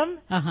matter to them?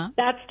 Uh-huh.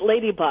 That's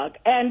Ladybug.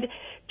 And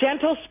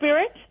Gentle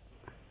Spirit,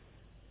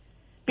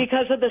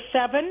 because of the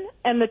 7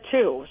 and the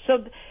 2.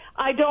 So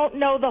I don't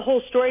know the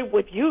whole story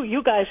with you.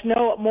 You guys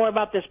know more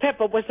about this pet,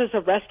 but was this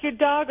a rescued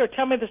dog, or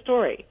tell me the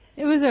story?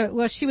 It was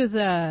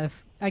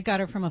I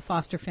got her from a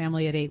foster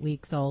family at 8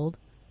 weeks old.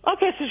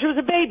 Okay, so she was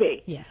a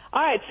baby. Yes.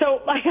 All right,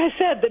 so like I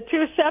said, the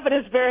 2-7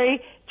 is very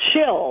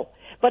chill,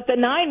 but the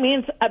 9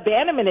 means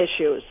abandonment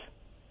issues.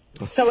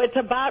 So it's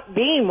about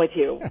being with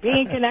you,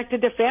 being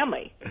connected to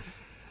family.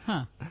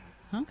 Huh.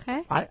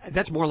 Okay.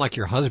 That's more like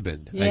your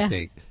husband, Yeah. I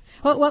think.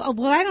 Well,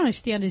 what I don't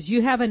understand is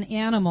you have an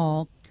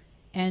animal,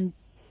 and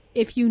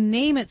if you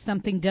name it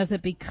something, does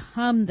it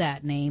become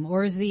that name?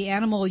 Or is the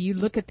animal, you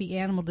look at the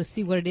animal to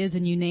see what it is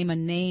and you name a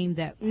name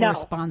that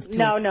corresponds to it?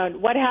 No.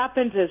 What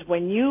happens is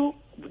when you,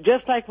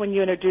 just like when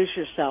you introduce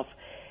yourself,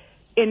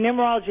 in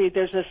numerology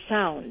there's a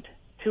sound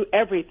to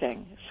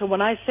everything. So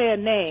when I say a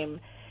name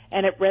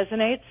and it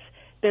resonates,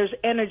 there's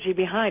energy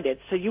behind it.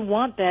 So you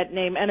want that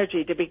name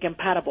energy to be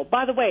compatible.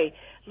 By the way,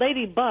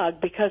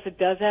 Ladybug, because it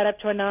does add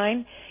up to a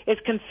 9, is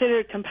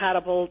considered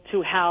compatible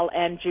to Hal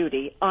and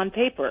Judy on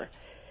paper.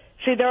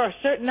 See, there are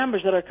certain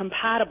numbers that are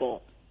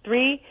compatible.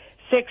 3,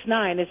 6,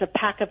 9 is a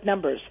pack of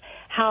numbers.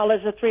 Hal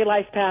is a 3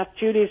 life path.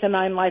 Judy's a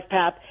 9 life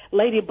path.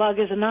 Ladybug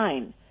is a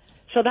 9.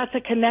 So that's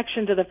a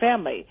connection to the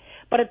family.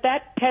 But if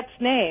that pet's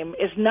name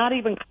is not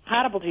even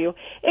compatible to you,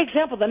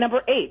 example, the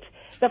number 8,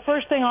 the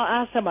first thing I'll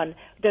ask someone,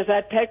 does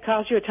that pet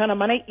cost you a ton of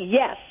money?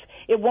 Yes.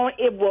 It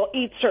will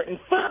eat certain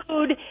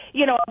food,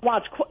 it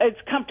wants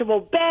its comfortable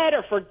bed,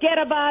 or forget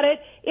about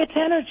it. It's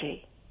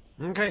energy.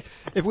 Okay.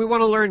 If we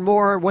want to learn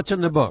more, what's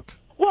in the book?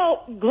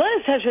 Well,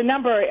 Glennis has your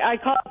number. I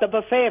call it the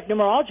buffet of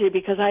numerology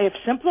because I have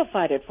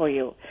simplified it for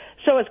you.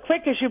 So as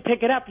quick as you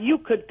pick it up, you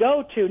could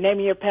go to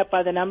Naming Your Pet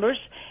by the Numbers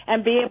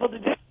and be able to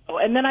do so.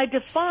 And then I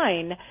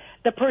define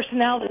the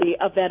personality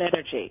of that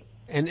energy.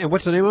 And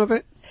what's the name of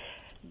it?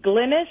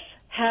 Glennis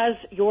has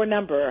your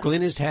number.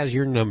 Glennis has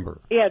your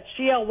number. Yeah, it's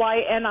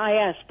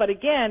GLYNIS. But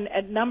again,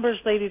 at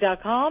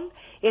numberslady.com,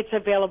 it's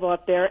available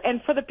up there.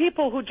 And for the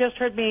people who just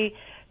heard me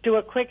do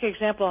a quick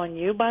example on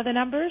you by the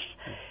numbers,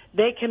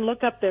 they can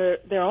look up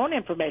their own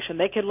information.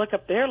 They can look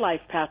up their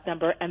life path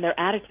number and their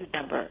attitude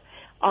number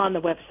on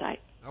the website.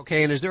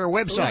 Okay, and is there a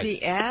website? Ooh,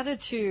 the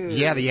attitude.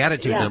 Yeah, the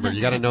attitude number.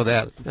 You got to know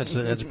that.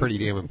 That's pretty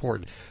damn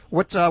important.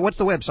 What's the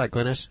website,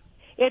 Glennis?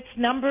 It's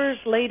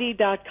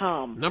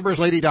numberslady.com.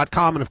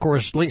 Numberslady.com, and of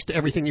course, links to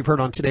everything you've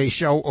heard on today's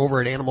show over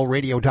at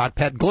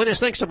animalradio.pet. Glennis,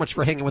 thanks so much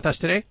for hanging with us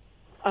today.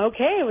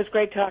 Okay, it was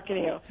great talking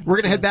to you. We're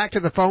going to head back to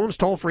the phones,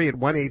 toll free at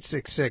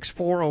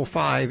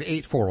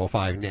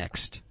 1-866-405-8405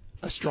 next.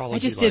 Astrology. I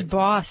just did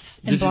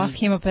Boss, and Boss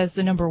came up as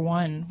the number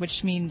 1,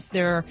 which means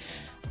they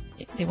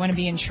want to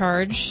be in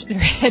charge. They're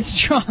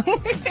headstrong.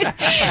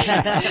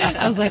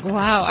 I was like,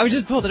 wow. I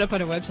just pulled it up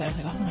on a website. I was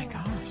like, oh my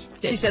gosh.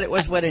 She said it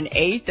was, an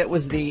 8 that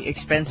was the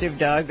expensive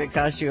dog that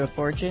cost you a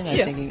fortune? I'm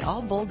thinking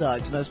all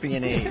bulldogs must be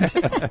an 8.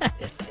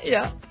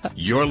 Yeah.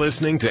 You're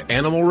listening to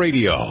Animal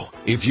Radio.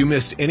 If you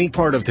missed any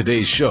part of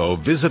today's show,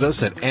 visit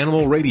us at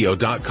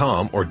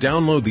animalradio.com or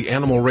download the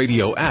Animal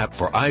Radio app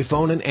for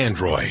iPhone and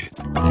Android.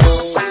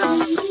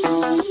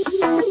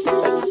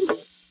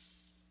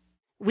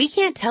 We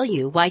can't tell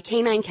you why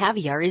Canine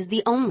Caviar is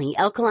the only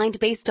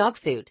alkaline-based dog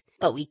food,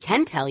 but we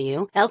can tell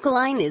you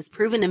Alkaline is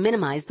proven to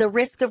minimize the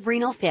risk of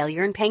renal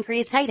failure and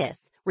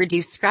pancreatitis,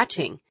 reduce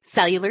scratching,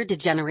 cellular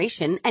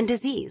degeneration, and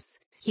disease,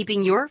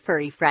 keeping your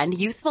furry friend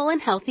youthful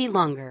and healthy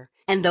longer.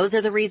 And those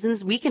are the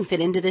reasons we can fit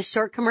into this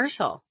short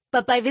commercial.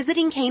 But by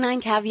visiting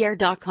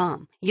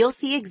caninecaviar.com, you'll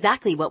see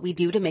exactly what we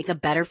do to make a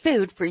better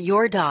food for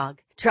your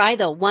dog. Try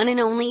the one and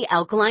only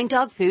alkaline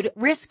dog food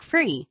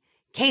risk-free.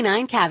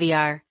 Canine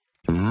Caviar.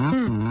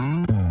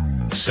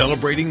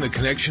 Celebrating the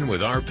connection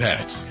with our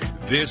pets.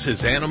 This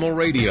is Animal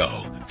Radio,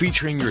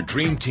 featuring your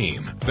dream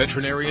team,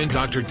 veterinarian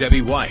Dr.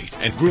 Debbie White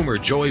and groomer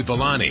Joey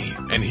Villani.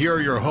 And here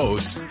are your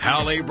hosts,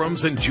 Hal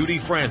Abrams and Judy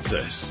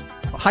Francis.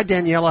 Hi,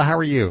 Daniela. How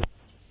are you?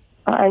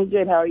 I'm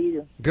good. How are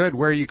you? Good.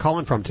 Where are you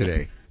calling from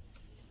today?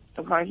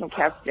 I'm calling from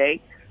Cap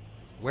State.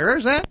 Where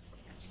is that?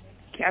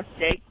 Cap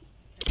State.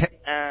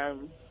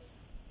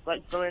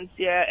 Like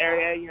Valencia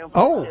area,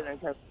 Oh.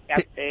 Cap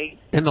State.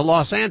 In the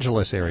Los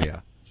Angeles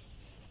area.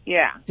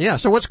 Yeah. Yeah,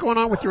 so what's going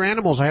on with your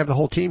animals? I have the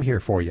whole team here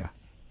for you.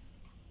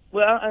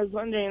 Well, I was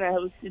wondering, I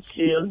have a Shih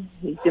Tzu.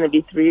 He's going to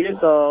be 3 years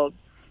old.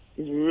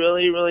 He's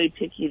really, really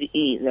picky to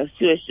eat. There's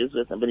 2 issues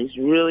with him, but he's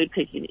really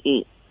picky to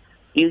eat.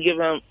 You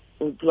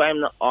buy him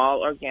the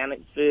all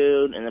organic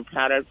food and the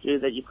powdered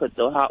food that you put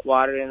the hot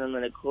water in and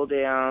let it cool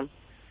down.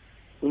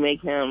 We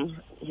make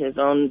him his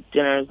own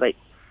dinners, like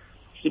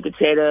sweet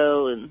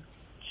potato and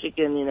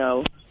chicken,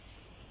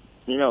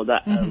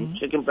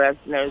 chicken breast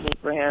and everything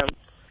for him.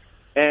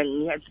 And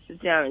you have to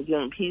sit down and give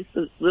him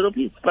little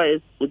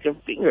pieces with your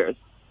fingers.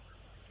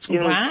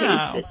 Give him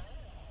taste it.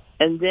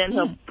 And then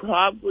he'll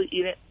probably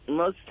eat it.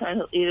 Most of the time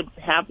he'll eat it.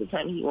 Half the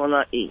time he will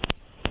not eat.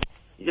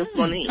 He just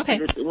won't eat. Okay.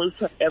 He will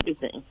try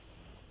everything.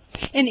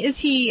 And is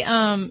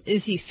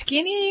he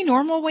skinny,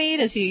 normal weight?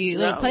 Is he a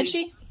little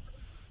pudgy?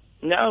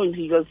 No,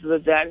 he goes to the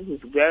vet. He's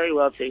very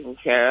well taken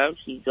care of.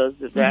 He goes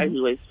to the vet.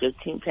 He weighs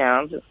 15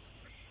 pounds,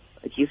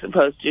 like he's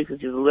supposed to, because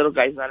he's a little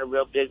guy. He's not a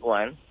real big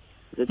one.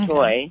 He's a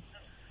toy.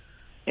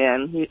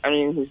 And he's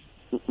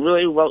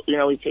really well,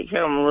 we take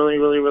care of him really,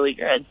 really, really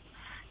good.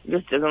 He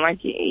just doesn't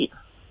like to eat.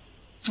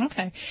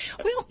 Okay.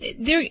 Well,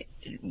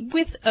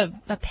 with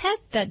a pet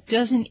that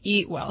doesn't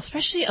eat well,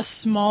 especially a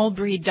small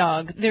breed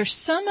dog, there's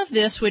some of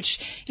this which,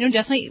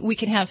 definitely we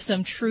can have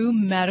some true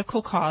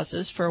medical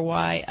causes for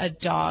why a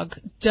dog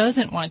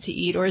doesn't want to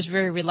eat or is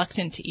very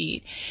reluctant to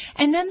eat.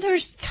 And then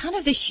there's kind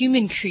of the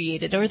human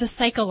created or the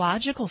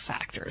psychological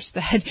factors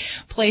that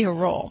play a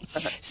role.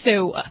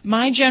 So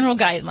my general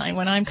guideline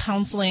when I'm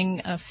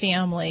counseling a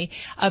family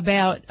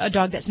about a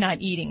dog that's not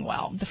eating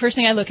well, the first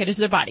thing I look at is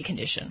their body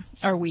condition.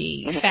 Are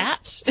we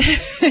fat?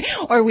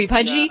 Or are we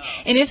pudgy? No.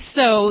 And if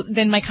so,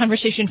 then my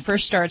conversation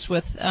first starts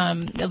with a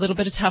little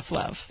bit of tough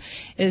love.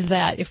 Is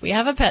that if we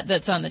have a pet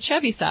that's on the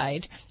chubby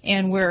side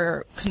and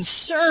we're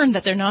concerned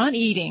that they're not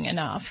eating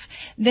enough,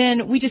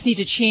 then we just need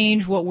to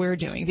change what we're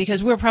doing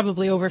because we're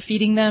probably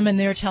overfeeding them and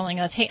they're telling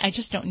us, hey, I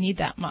just don't need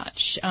that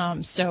much.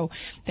 So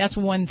that's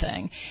one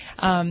thing.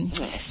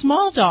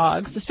 Small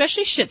dogs,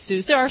 especially Shih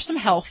Tzus, there are some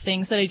health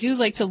things that I do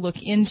like to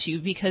look into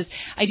because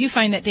I do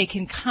find that they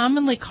can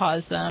commonly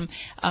cause them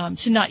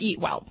to not eat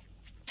well.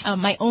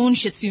 My own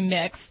Shih Tzu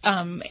mix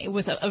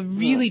was a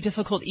really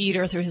difficult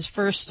eater through his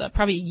first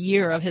probably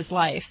year of his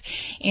life.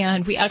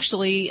 And we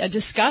actually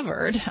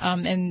discovered,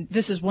 and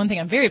this is one thing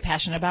I'm very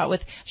passionate about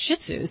with Shih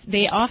Tzus,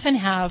 they often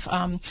have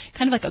kind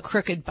of like a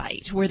crooked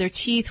bite where their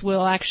teeth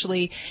will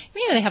actually,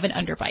 they have an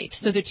underbite.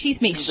 So their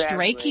teeth may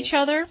strike each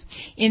other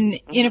in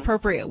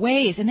inappropriate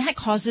ways, and that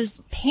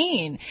causes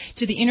pain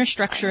to the inner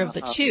structure of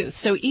the tooth.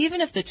 So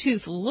even if the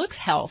tooth looks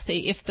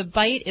healthy, if the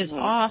bite is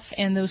off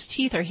and those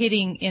teeth are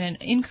hitting in an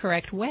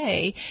incorrect way,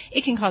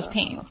 it can cause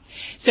pain.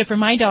 So for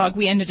my dog,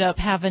 we ended up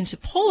having to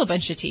pull a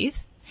bunch of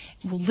teeth.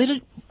 Little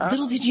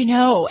did you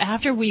know,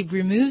 after we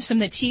removed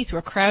some of the teeth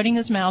were crowding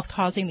his mouth,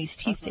 causing these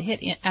teeth to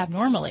hit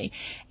abnormally,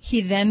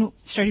 he then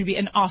started to be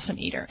an awesome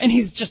eater. And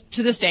he's just,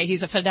 to this day,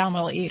 he's a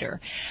phenomenal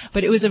eater.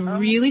 But it was a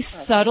really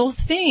subtle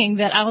thing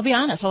that, I'll be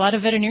honest, a lot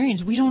of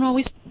veterinarians, we don't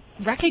always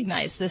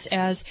recognize this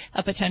as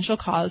a potential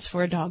cause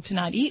for a dog to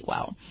not eat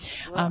well.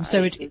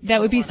 So that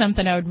would be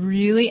something I would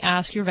really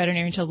ask your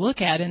veterinarian to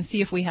look at and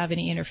see if we have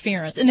any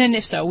interference. And then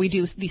if so, we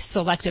do these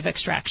selective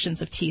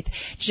extractions of teeth,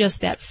 just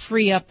that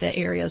free up the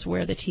areas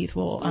where the teeth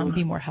will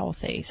be more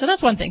healthy. So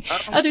that's one thing.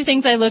 Other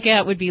things I look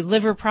at would be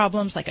liver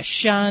problems like a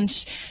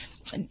shunt,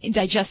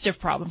 digestive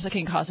problems that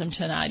can cause them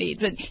to not eat.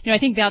 But, I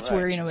think that's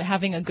where,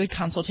 having a good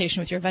consultation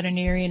with your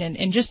veterinarian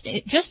and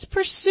just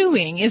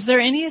pursuing, is there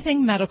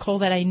anything medical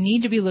that I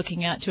need to be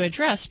looking at to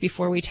address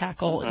before we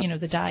tackle,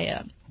 the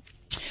diet?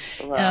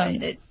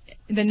 Right.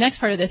 The next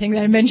part of the thing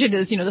that I mentioned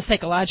is, the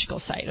psychological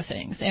side of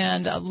things.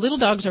 And little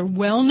dogs are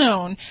well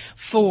known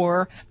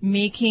for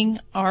making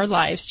our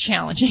lives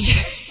challenging.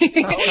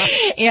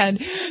 And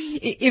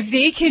if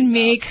they can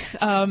make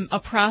a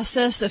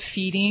process of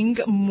feeding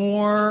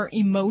more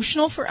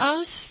emotional for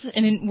us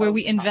and where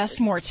we invest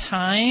more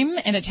time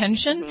and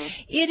attention,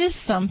 it is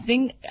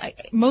something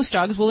most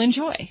dogs will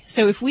enjoy.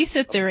 So if we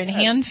sit there and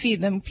hand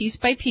feed them piece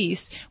by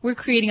piece, we're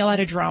creating a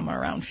lot of drama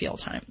around food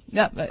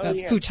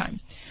time.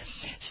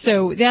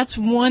 So that's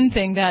one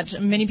thing that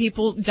many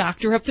people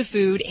doctor up the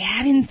food,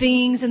 add in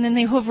things, and then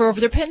they hover over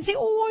their pet and say,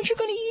 "Oh, aren't you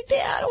going to eat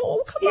that?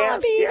 Oh, come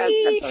on, baby."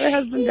 Yes, my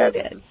husband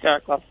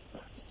does.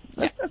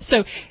 Yeah.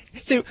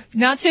 So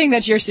not saying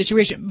that's your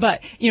situation,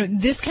 but,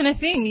 this kind of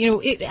thing,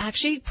 it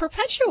actually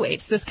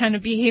perpetuates this kind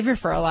of behavior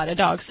for a lot of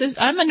dogs. So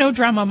I'm a no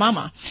drama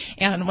mama.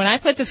 And when I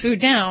put the food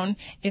down,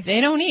 if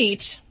they don't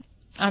eat,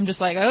 I'm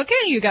just like,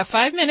 okay, you got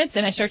 5 minutes,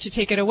 and I start to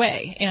take it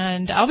away.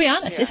 And I'll be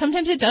honest,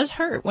 sometimes it does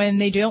hurt when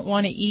they don't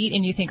want to eat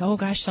and you think, oh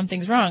gosh,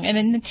 something's wrong. And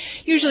then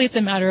usually it's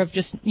a matter of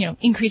just,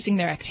 increasing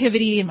their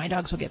activity, and my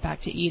dogs will get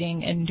back to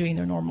eating and doing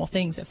their normal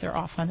things if they're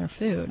off on their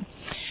food.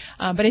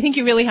 But I think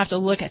you really have to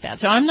look at that.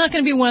 So I'm not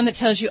going to be one that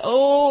tells you,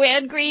 oh,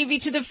 add gravy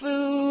to the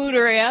food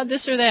or add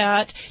this or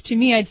that. To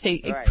me, I'd say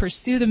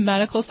pursue the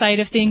medical side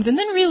of things and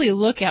then really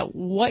look at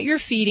what you're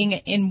feeding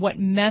and what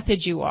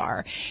method you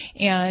are.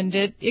 And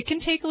it can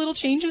take a little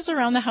changes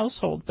around the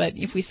household. But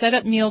if we set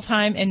up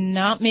mealtime and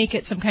not make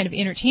it some kind of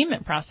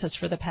entertainment process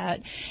for the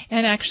pet,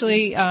 and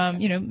actually,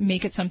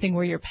 make it something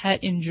where your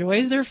pet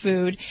enjoys their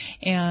food,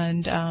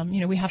 and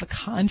we have a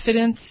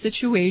confident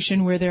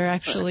situation where they're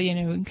actually,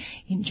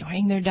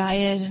 enjoying their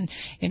diet, and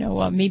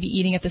maybe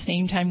eating at the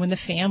same time when the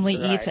family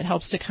eats. It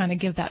helps to kind of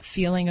give that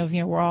feeling of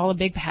we're all a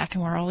big pack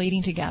and we're all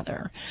eating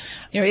together.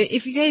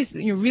 If you guys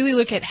really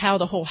look at how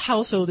the whole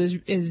household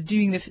is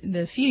doing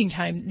the feeding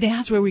time,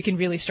 that's where we can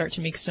really start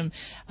to make some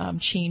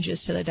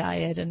changes to the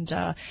diet, and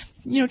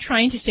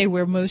trying to stay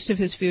where most of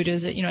his food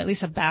is, at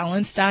least a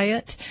balanced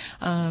diet,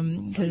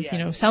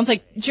 because sounds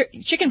like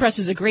chicken breast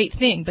is a great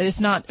thing, but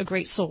it's not a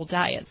great sole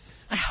diet.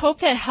 I hope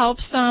that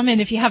helps some, and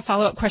if you have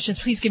follow-up questions,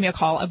 please give me a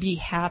call. I'll be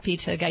happy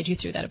to guide you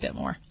through that a bit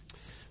more.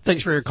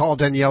 Thanks for your call,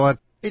 Daniela.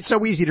 It's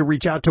so easy to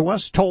reach out to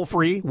us,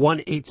 toll-free,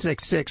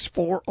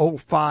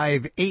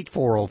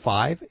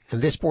 1-866-405-8405.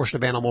 And this portion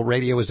of Animal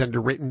Radio is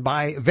underwritten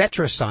by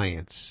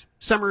VetraScience.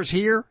 Summer's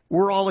here.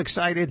 We're all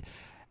excited.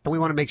 And we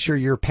want to make sure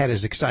your pet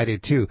is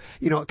excited, too.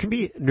 It can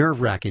be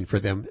nerve-wracking for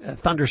them.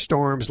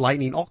 Thunderstorms,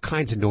 lightning, all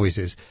kinds of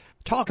noises.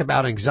 Talk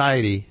about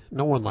anxiety.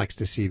 No one likes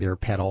to see their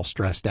pet all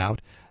stressed out.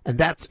 And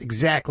that's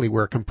exactly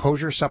where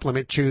Composure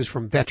Supplement Chews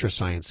from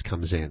VetraScience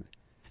comes in.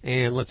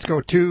 And let's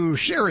go to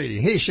Sherry.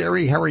 Hey,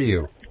 Sherry, how are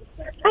you?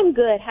 I'm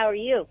good. How are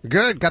you?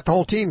 Good. Got the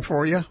whole team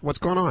for you. What's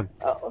going on?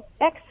 Oh,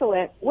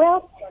 excellent.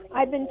 Well,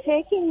 I've been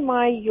taking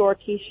my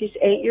Yorkie. She's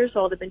 8 years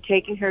old. I've been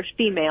taking her,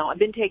 female. I've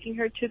been taking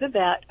her to the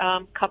vet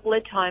a couple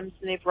of times,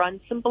 and they've run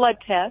some blood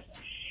tests,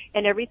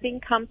 and everything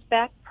comes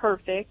back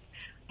perfect.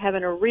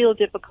 Having a real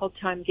difficult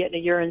time getting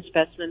a urine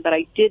specimen, but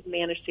I did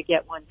manage to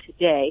get one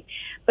today.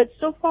 But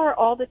so far,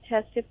 all the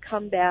tests have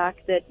come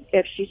back that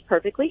if she's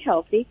perfectly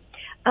healthy.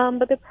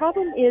 But the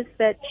problem is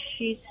that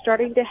she's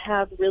starting to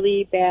have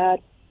really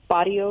bad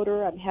body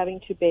odor. I'm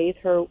having to bathe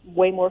her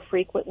way more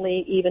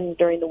frequently, even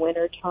during the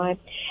winter time.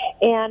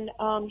 And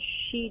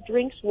she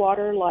drinks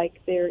water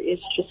like there is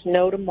just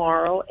no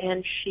tomorrow,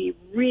 and she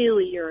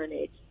really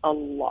urinates a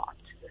lot.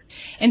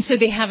 And so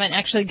they haven't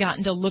actually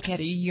gotten to look at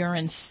a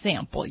urine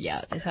sample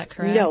yet, is that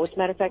correct? No, as a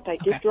matter of fact, I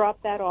did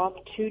drop that off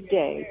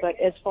today. But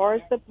as far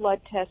as the blood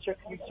tests are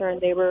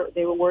concerned, they were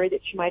worried that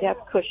she might have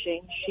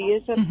Cushing. She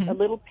is a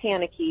little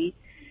panicky.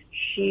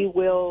 She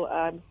will,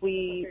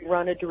 we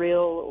run a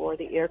drill or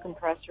the air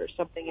compressor or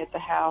something at the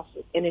house,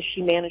 and if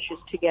she manages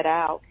to get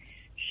out,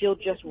 she'll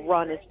just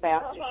run as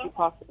fast as she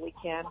possibly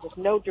can with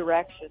no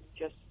direction,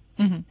 just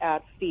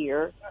out of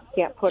fear.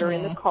 Can't put her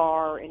in the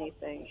car or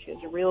anything. She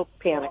has a real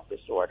panic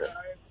disorder.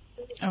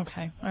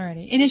 Okay, all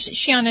righty. And is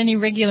she on any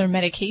regular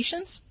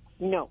medications?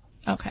 No.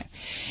 Okay.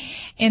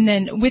 And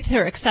then with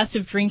her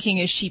excessive drinking,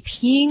 is she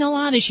peeing a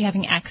lot? Is she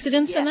having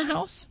accidents in the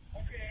house?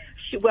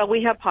 Well,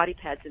 we have potty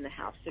pads in the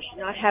house, so she's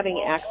not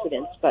having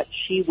accidents, but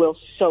she will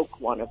soak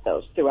one of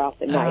those throughout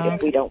the night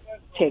if we don't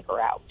take her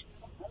out.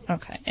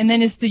 Okay. And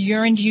then is the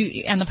urine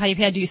and the potty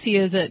pad, do you see,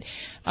 is it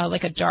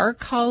like a dark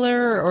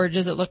color, or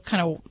does it look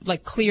kind of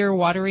like clear,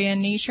 watery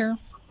in nature?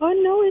 Oh,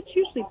 no, it's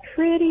usually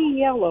pretty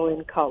yellow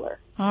in color.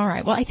 All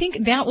right. Well, I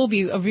think that will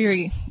be a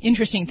very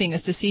interesting thing,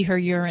 is to see her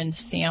urine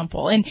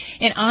sample. And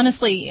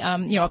honestly,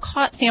 a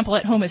caught sample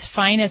at home is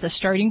fine as a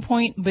starting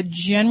point, but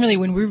generally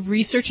when we're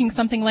researching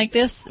something like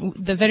this,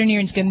 the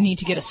veterinarian is going to need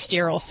to get a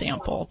sterile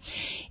sample.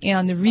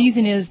 And the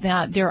reason is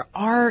that there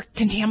are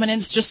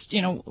contaminants just,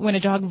 when a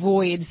dog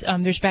voids,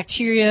 there's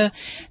bacteria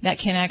that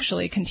can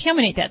actually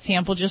contaminate that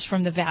sample just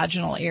from the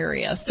vaginal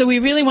area. So we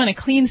really want a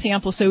clean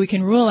sample so we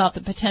can rule out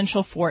the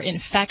potential for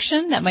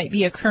infection that might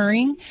be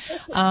occurring,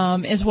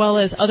 as well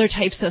as other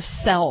types of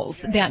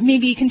cells that may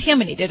be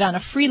contaminated on a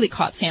freely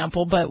caught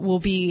sample, but will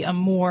be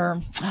more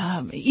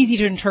easy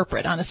to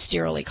interpret on a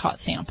sterilely caught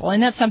sample.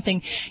 And that's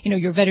something,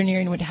 your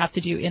veterinarian would have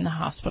to do in the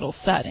hospital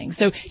setting.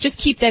 So just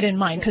keep that in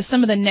mind, because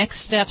some of the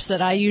next steps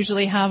that I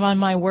usually have on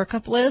my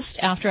workup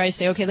list after I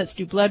say, okay, let's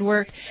do blood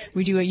work,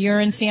 we do a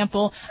urine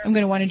sample, I'm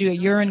going to want to do a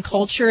urine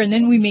culture, and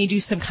then we may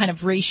do some kind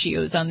of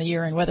ratios on the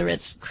urine, whether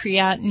it's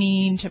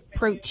creatinine to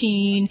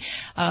protein,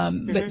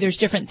 but there's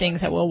different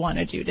things that we'll want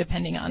to do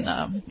depending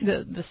on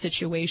the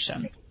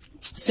situation.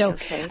 So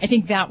I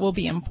think that will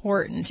be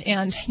important.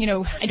 And,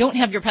 I don't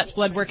have your pet's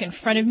blood work in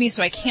front of me,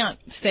 so I can't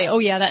say, oh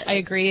yeah, that I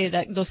agree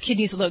that those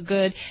kidneys look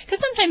good. Because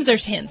sometimes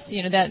there's hints,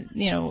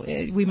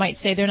 we might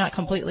say they're not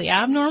completely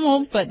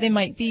abnormal, but they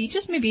might be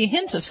just maybe a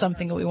hint of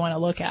something that we want to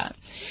look at.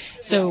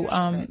 So,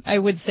 I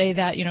would say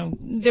that,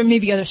 there may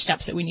be other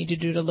steps that we need to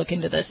do to look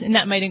into this. And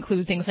that might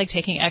include things like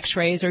taking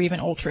x-rays or even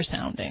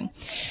ultrasounding.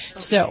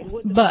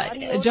 So, but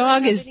a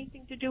dog is...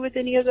 anything to do with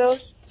any of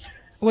those?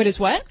 What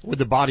is what? Would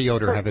the body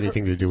odor have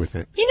anything to do with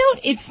it?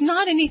 It's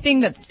not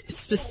anything that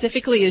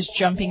specifically is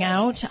jumping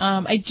out.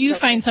 I do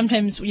find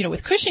sometimes,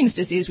 with Cushing's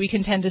disease, we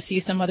can tend to see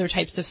some other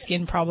types of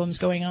skin problems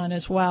going on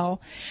as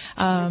well.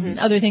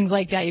 Other things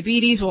like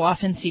diabetes, we'll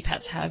often see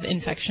pets have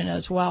infection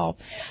as well.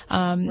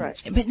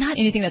 But not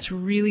anything that's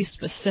really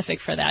specific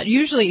for that.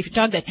 Usually, if a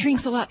dog that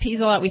drinks a lot, pees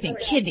a lot, we think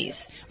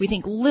kidneys, we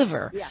think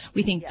liver,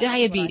 we think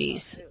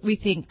diabetes, we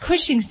think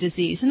Cushing's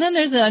disease. And then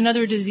there's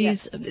another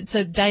disease, it's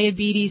a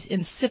diabetes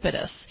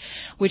insipidus. illness,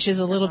 which is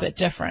a little bit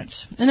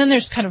different. And then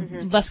there's kind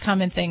of less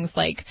common things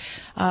like,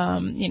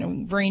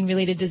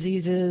 brain-related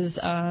diseases,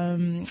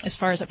 as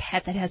far as a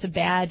pet that has a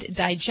bad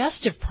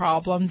digestive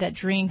problem that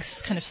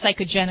drinks kind of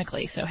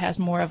psychogenically, so has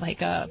more of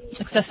like a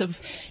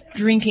excessive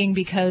drinking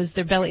because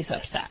their belly's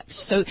upset.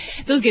 So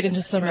those get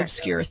into some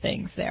obscure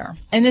things there.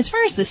 And as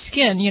far as the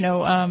skin,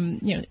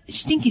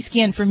 stinky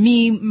skin, for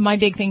me, my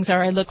big things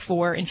are I look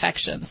for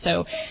infections.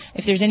 So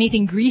if there's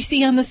anything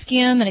greasy on the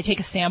skin, then I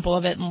take a sample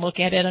of it and look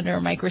at it under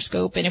a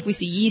microscope. And if we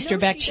see yeast or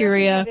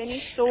bacteria. She doesn't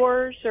have any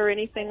sores or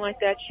anything like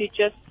that. She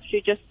just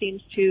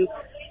seems to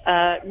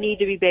need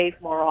to be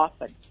bathed more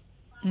often.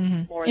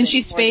 Mm-hmm. And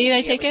she's spayed,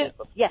 I take it?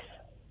 Yes.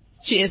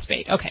 She is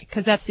spayed. Okay,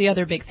 because that's the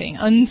other big thing.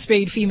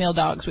 Unspayed female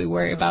dogs, we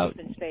worry about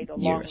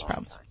uterus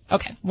problems.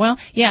 Okay, well,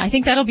 yeah, I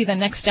think that'll be the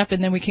next step,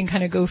 and then we can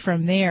kind of go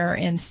from there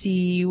and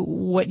see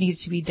what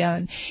needs to be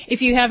done.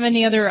 If you have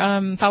any other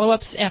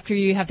follow-ups after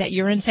you have that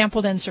urine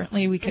sample, then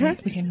certainly we can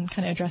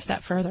kind of address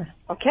that further.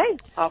 Okay,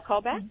 I'll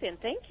call back then.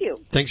 Thank you.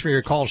 Thanks for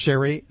your call,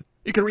 Sherry.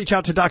 You can reach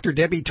out to Dr.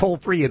 Debbie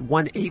toll-free at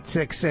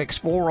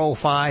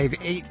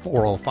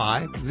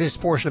 1-866-405-8405. This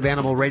portion of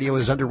Animal Radio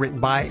is underwritten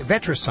by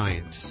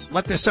VetraScience.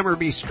 Let this summer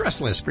be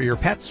stressless for your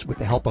pets with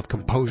the help of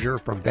Composure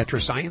from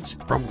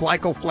VetraScience. From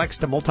Glycoflex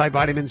to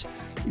multivitamins,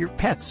 your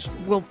pets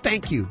will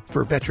thank you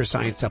for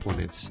VetraScience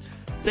supplements.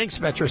 Thanks,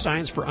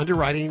 VetraScience, for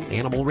underwriting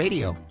Animal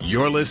Radio.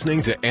 You're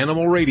listening to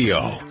Animal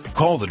Radio.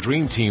 Call the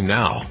Dream Team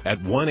now at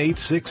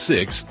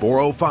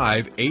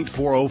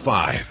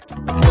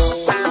 1-866-405-8405.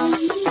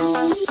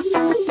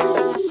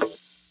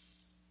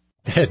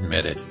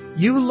 Admit it,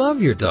 you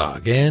love your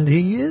dog, and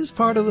he is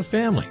part of the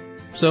family.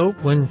 So,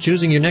 when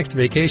choosing your next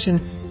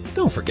vacation,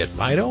 don't forget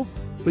Fido.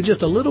 With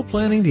just a little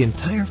planning, the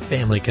entire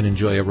family can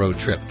enjoy a road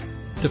trip.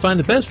 To find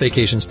the best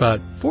vacation spot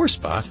for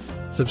Spot,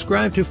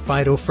 subscribe to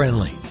Fido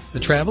Friendly, the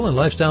travel and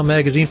lifestyle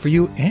magazine for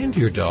you and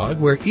your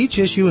dog, where each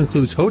issue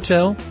includes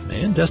hotel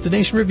and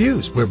destination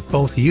reviews, where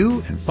both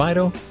you and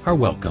Fido are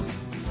welcome.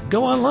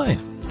 Go online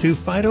to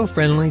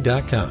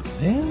FidoFriendly.com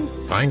and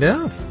find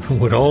out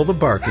what all the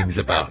barking's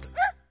about.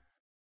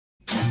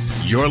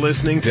 You're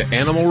listening to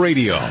Animal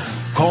Radio.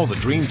 Call the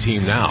Dream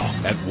Team now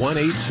at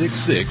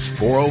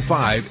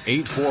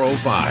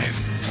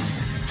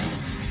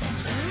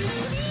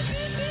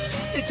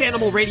 1-866-405-8405. It's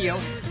Animal Radio.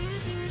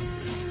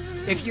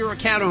 If you're a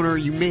cat owner,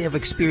 you may have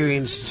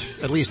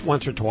experienced at least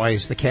once or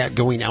twice the cat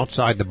going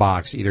outside the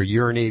box, either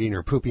urinating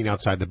or pooping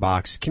outside the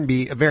box. It can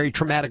be a very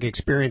traumatic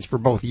experience for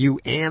both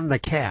you and the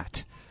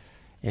cat.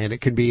 And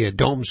it can be a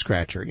dome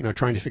scratcher,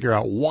 trying to figure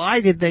out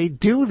why did they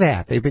do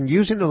that? They've been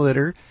using the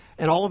litter,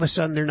 and all of a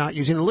sudden they're not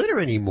using the litter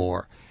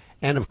anymore.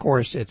 And of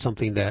course, it's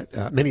something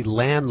that many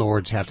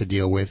landlords have to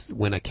deal with.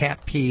 When a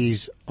cat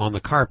pees on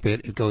the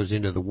carpet, it goes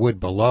into the wood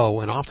below,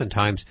 and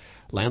oftentimes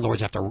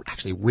landlords have to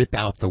actually rip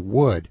out the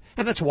wood.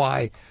 And that's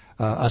why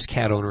us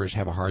cat owners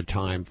have a hard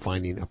time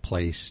finding a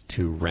place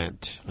to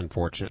rent,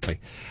 unfortunately.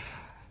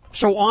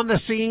 So on the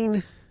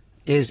scene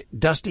is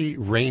Dusty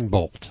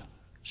Rainbolt.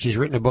 She's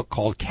written a book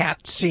called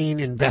Cat Scene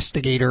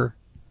Investigator,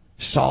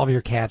 Solve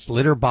Your Cat's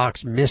Litter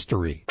Box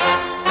Mystery.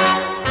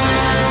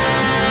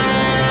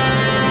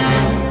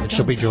 And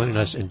she'll be joining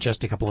us in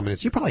just a couple of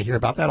minutes. You probably hear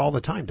about that all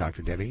the time,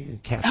 Dr. Debbie.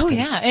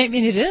 Yeah. I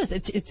mean, it is.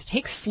 It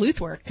takes sleuth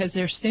work because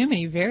there's so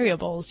many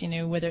variables,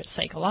 whether it's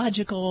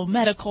psychological,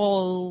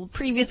 medical,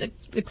 previous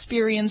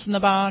experience in the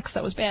box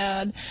that was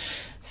bad.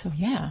 So,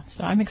 yeah.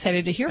 So I'm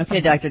excited to hear from you.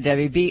 Okay, Dr.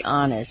 Debbie, be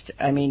honest.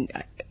 I mean,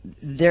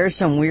 there's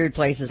some weird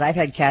places. I've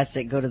had cats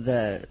that go to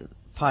the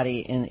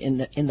potty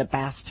in the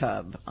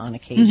bathtub on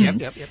occasion.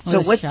 Yep.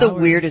 So what's the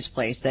weirdest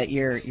place that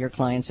your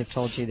clients have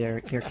told you their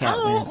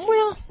cat went?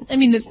 Well, I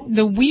mean,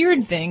 the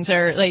weird things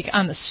are like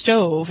on the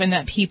stove, and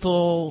that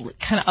people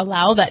kind of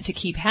allow that to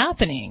keep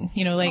happening.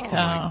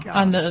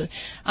 On the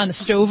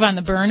stove on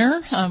the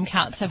burner,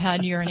 cats have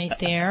had urinate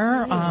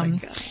there.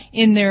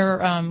 In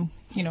their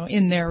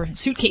in their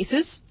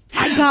suitcases.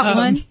 I got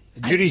one.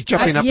 Judy's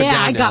jumping up and down.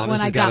 I got now. one.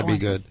 This has got to be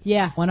good.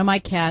 Yeah, one of my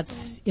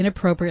cats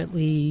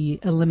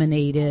inappropriately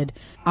eliminated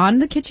on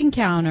the kitchen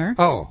counter.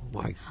 Oh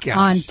my gosh!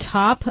 On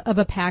top of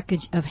a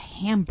package of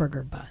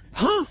hamburger buns.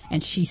 Huh?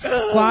 And she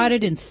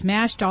squatted and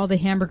smashed all the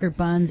hamburger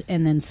buns,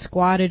 and then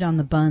squatted on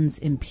the buns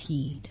and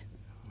peed.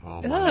 Oh,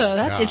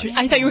 that's interesting.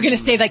 I thought you were going to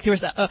say like there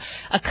was a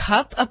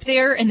cup up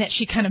there and that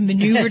she kind of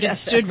maneuvered and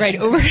stood right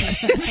over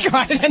it and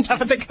squatted on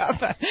top of the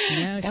cup.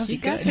 No, she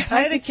got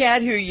I had a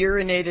cat who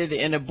urinated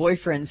in a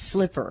boyfriend's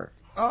slipper.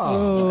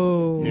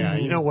 Oh. Yeah,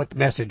 you know what the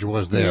message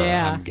was there,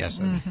 Yeah. I'm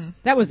guessing. Mm-hmm.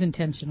 That was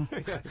intentional.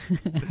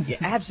 Yeah,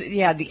 absolutely.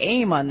 Yeah, the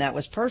aim on that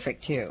was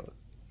perfect, too.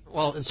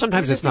 Well,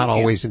 sometimes it's not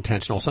always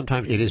intentional.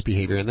 Sometimes it is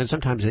behavior, and then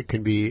sometimes it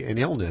can be an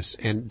illness.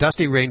 And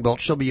Dusty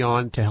Rainbolt, she'll be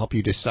on to help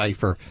you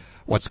decipher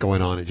what's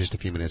going on in just a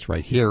few minutes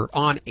right here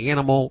on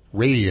Animal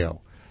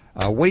Radio.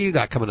 What do you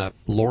got coming up,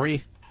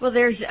 Lori? Well,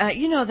 there's,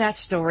 that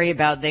story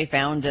about they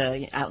found,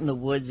 out in the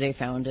woods, they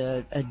found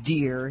a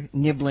deer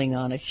nibbling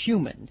on a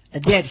human, a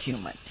dead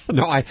human.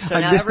 No, I So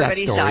now missed that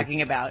everybody's story.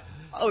 talking about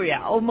Oh,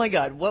 yeah. Oh, my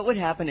God. What would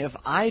happen if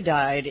I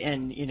died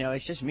and,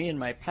 it's just me and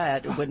my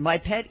pet? Would my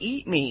pet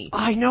eat me?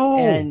 I know.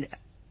 And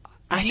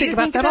I think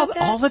about that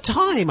all the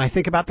time. I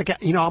think about the cat.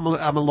 I'm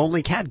a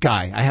lonely cat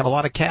guy. I have a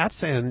lot of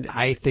cats, and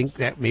I think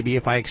that maybe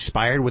if I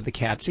expired, would the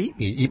cats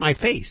eat my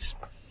face?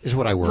 Is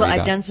what I worry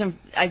about.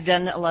 I've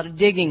done a lot of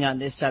digging on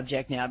this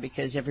subject now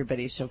because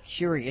everybody's so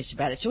curious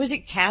about it. So is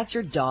it cats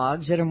or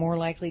dogs that are more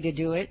likely to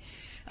do it?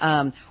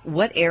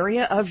 What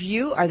area of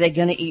you are they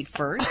going to eat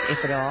first,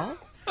 if at all?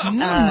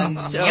 Yum.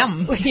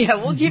 Yeah,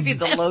 we'll give you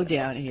the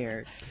lowdown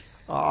here.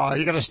 Oh,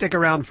 you got to stick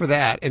around for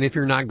that. And if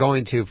you're not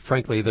going to,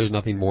 frankly, there's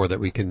nothing more that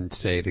we can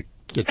say to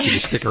get you to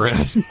stick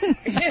around.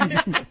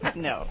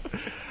 No.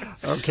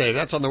 Okay,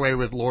 that's on the way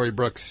with Lori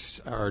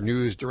Brooks, our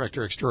news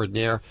director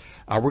extraordinaire.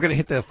 We're going to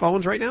hit the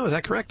phones right now. Is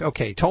that correct?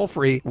 Okay, toll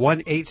free,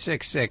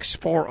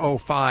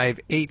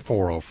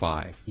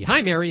 1-866-405-8405.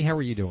 Hi, Mary. How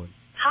are you doing?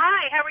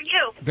 Hi, how are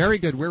you? Very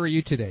good. Where are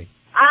you today?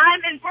 I'm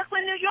in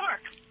Brooklyn, New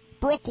York.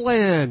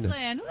 Brooklyn.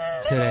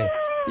 Today.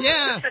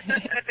 Yeah.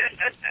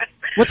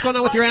 What's going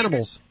on with your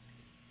animals?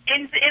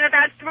 In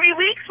about 3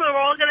 weeks, we're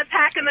all going to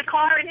pack in the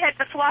car and head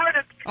to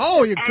Florida.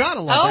 Oh, you got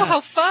to love that. Oh,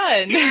 how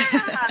fun.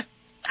 Yeah.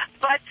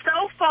 But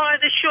so far,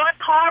 the short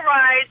car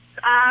rides,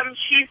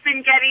 she's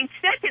been getting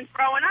sick and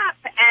throwing up,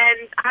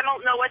 and I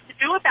don't know what to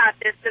do about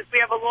this because we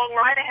have a long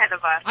ride ahead of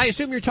us. I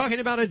assume you're talking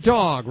about a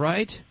dog,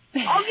 right?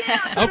 Oh, yeah.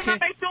 I'm talking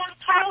about my dog,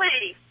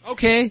 Charlie.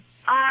 Okay.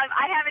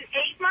 I have an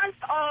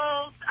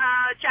 8-month-old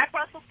Jack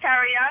Russell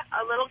Terrier,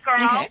 a little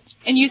girl. Okay.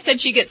 And you said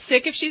she gets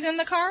sick if she's in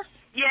the car?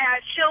 Yeah,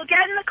 she'll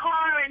get in the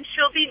car and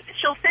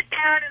she'll sit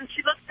down and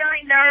she looks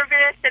very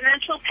nervous, and then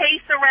she'll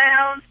pace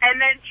around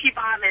and then she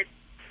vomits.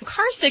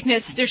 Car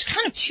sickness, there's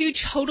kind of two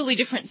totally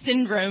different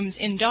syndromes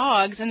in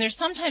dogs, and there's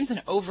sometimes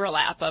an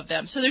overlap of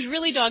them. So there's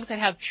really dogs that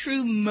have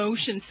true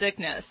motion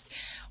sickness,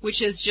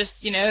 which is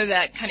just,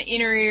 that kind of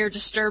inner ear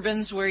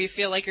disturbance where you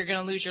feel like you're going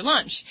to lose your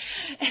lunch.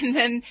 And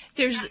then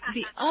there's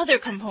the other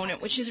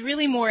component, which is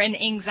really more an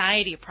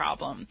anxiety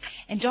problem.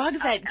 And dogs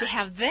that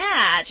have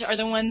that are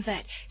the ones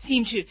that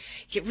seem to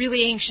get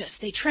really anxious.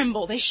 They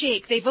tremble, they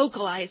shake, they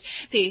vocalize,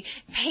 they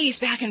pace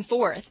back and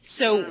forth.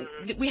 So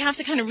we have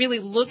to kind of really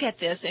look at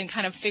this and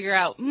kind of figure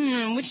out,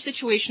 which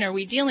situation are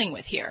we dealing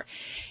with here?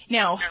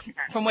 Now,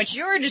 from what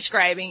you're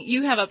describing,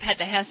 you have a pet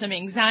that has some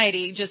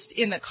anxiety just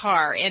in the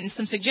car, and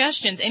some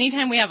suggestions.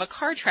 Anytime we have a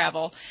car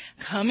travel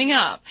coming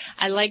up,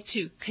 I like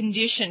to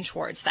condition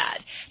towards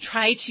that.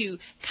 Try to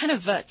kind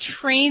of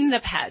train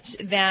the pet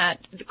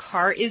that the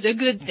car is a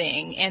good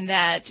thing and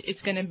that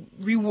it's going to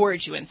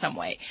reward you in some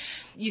way.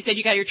 You said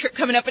you got your trip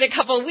coming up in a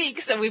couple of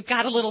weeks, so we've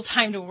got a little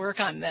time to work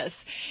on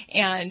this.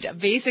 And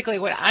basically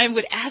what I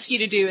would ask you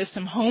to do is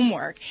some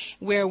homework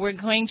where we're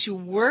going to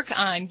work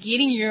on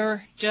getting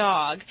your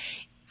dog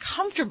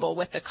comfortable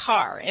with the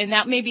car. And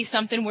that may be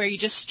something where you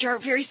just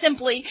start very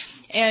simply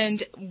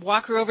and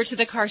walk her over to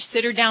the car,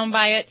 sit her down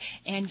by it,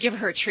 and give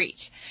her a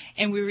treat.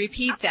 And we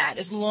repeat that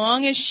as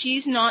long as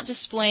she's not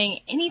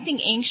displaying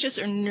anything anxious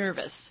or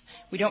nervous.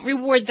 We don't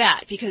reward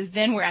that because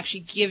then we're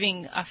actually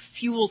giving a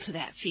fuel to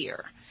that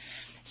fear.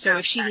 So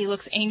if she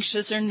looks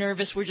anxious or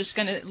nervous, we're just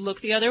going to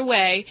look the other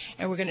way,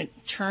 and we're going to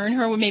turn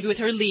her maybe with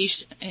her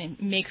leash and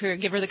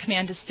give her the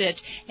command to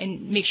sit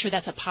and make sure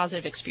that's a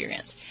positive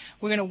experience.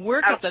 We're going to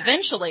work up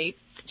eventually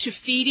to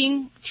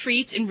feeding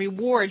treats and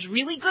rewards,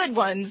 really good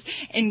ones,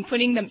 and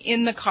putting them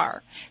in the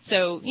car.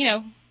 So,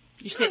 you're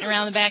sitting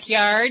around the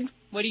backyard.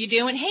 What are you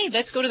doing? Hey,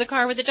 let's go to the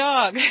car with the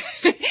dog.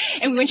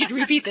 And we want you to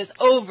repeat this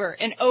over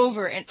and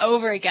over and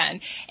over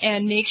again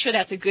and make sure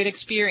that's a good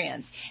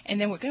experience.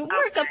 And then we're going to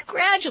work up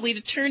gradually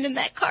to turn in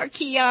that car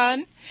key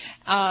on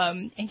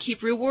and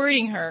keep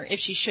rewarding her.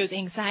 If she shows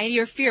anxiety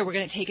or fear, we're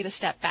going to take it a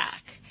step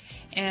back.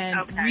 And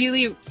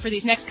really, for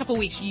these next couple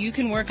weeks, you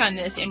can work on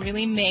this and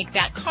really make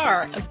that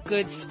car a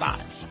good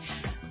spot.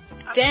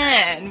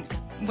 Then,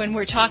 when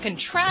we're talking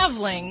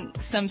traveling,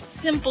 some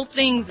simple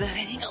things that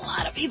I think a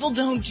lot of people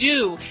don't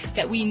do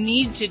that we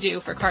need to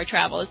do for car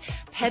travel is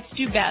pets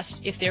do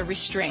best if they're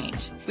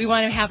restrained. We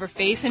want to have her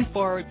facing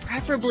forward,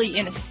 preferably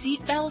in a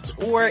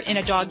seatbelt or in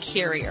a dog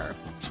carrier.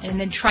 And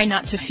then try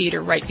not to feed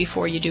her right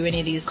before you do any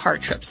of these car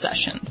trip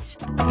sessions.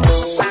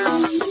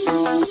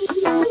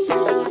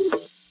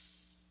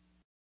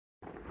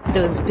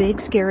 Those big,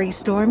 scary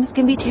storms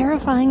can be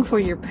terrifying for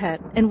your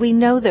pet, and we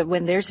know that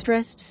when they're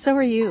stressed, so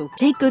are you.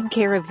 Take good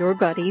care of your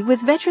buddy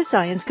with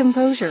VetraScience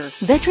Composure.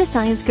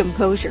 VetraScience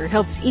Composure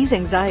helps ease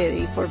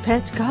anxiety for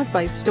pets caused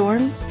by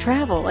storms,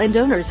 travel, and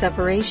owner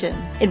separation.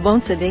 It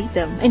won't sedate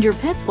them, and your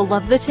pets will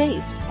love the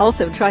taste.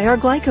 Also, try our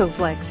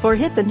GlycoFlex for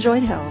hip and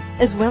joint health,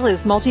 as well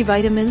as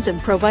multivitamins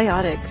and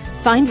probiotics.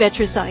 Find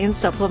VetraScience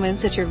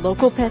supplements at your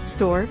local pet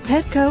store,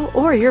 Petco,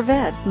 or your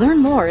vet. Learn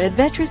more at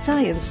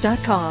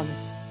VetraScience.com.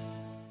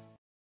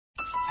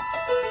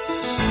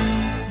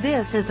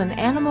 This is an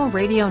Animal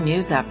Radio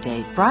News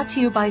Update brought to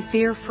you by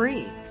Fear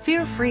Free.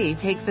 Fear Free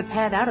takes the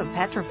pet out of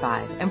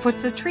petrified and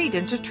puts the treat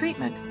into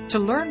treatment. To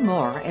learn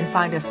more and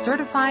find a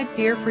certified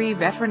Fear Free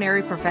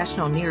veterinary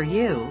professional near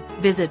you,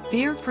 visit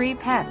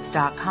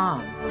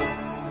fearfreepets.com.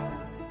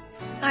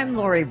 I'm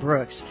Lori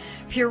Brooks.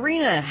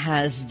 Purina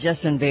has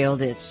just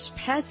unveiled its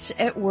Pets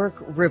at Work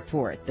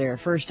report, their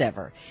first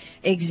ever,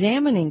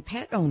 examining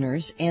pet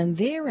owners and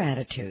their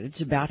attitudes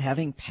about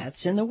having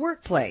pets in the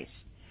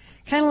workplace.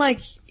 Kind of like,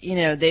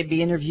 they'd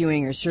be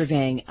interviewing or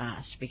surveying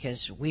us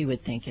because we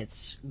would think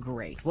it's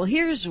great. Well,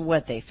 here's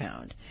what they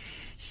found.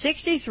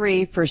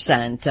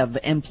 63% of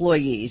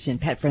employees in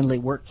pet-friendly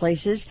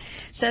workplaces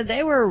said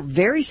they were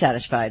very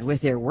satisfied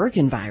with their work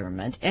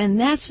environment, and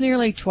that's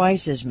nearly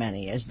twice as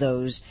many as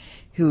those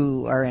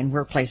who are in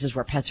workplaces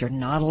where pets are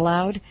not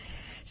allowed.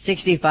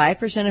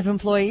 65% of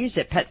employees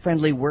at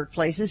pet-friendly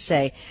workplaces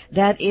say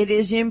that it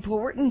is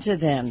important to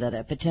them that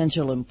a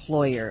potential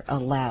employer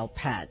allow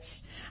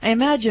pets. I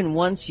imagine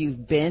once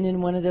you've been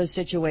in one of those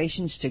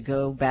situations to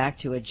go back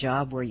to a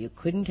job where you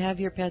couldn't have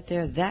your pet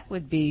there, that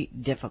would be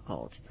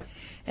difficult.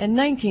 And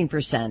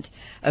 19%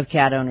 of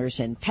cat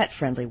owners in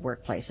pet-friendly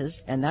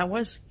workplaces, and that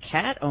was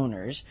cat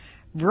owners,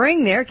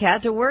 bring their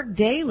cat to work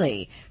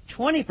daily.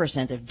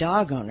 20% of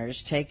dog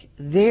owners take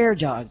their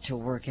dog to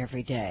work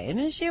every day. And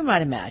as you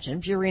might imagine,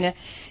 Purina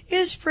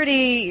is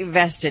pretty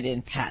vested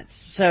in pets.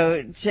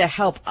 So to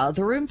help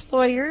other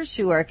employers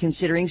who are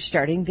considering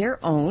starting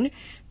their own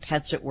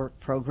Pets at Work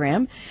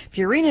program,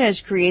 Purina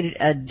has created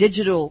a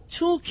digital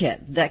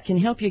toolkit that can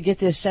help you get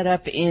this set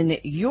up in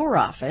your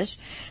office.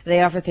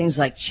 They offer things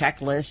like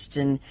checklists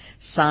and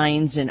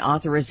signs and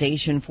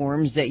authorization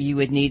forms that you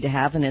would need to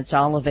have, and it's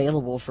all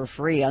available for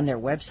free on their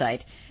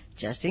website,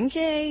 just in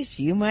case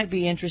you might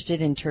be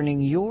interested in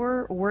turning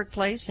your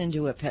workplace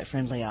into a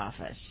pet-friendly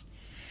office.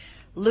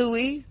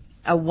 Louie,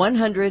 a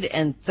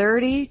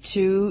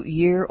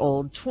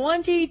 132-year-old,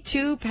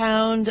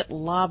 22-pound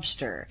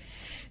lobster,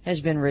 has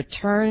been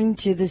returned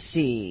to the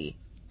sea.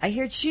 I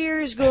hear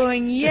cheers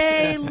going,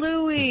 yay,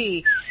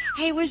 Louie.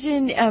 He was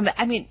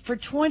for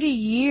 20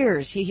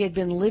 years, he had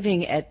been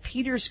living at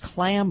Peter's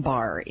Clam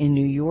Bar in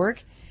New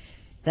York.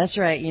 That's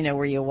right,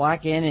 where you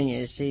walk in and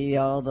you see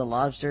all the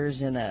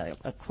lobsters in an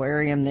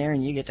aquarium there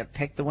and you get to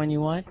pick the one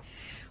you want.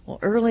 Well,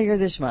 earlier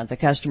this month, a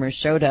customer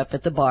showed up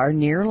at the bar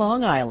near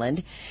Long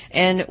Island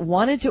and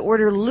wanted to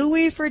order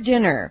Louie for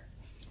dinner.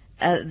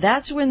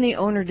 That's when the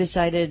owner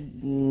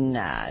decided,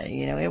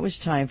 it was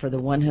time for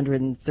the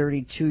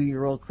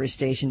 132-year-old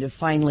crustacean to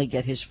finally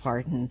get his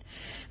pardon.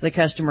 The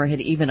customer had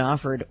even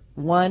offered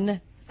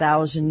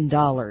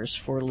 $1,000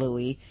 for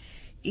Louie,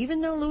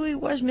 even though Louie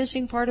was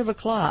missing part of a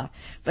claw.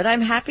 But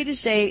I'm happy to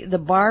say the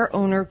bar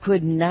owner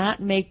could not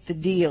make the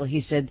deal.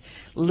 He said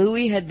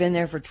Louie had been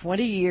there for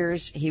 20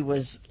 years. He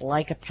was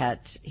like a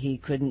pet. He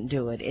couldn't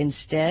do it.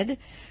 Instead,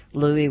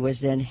 Louie was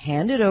then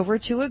handed over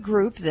to a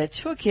group that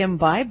took him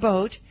by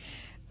boat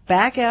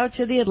back out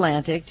to the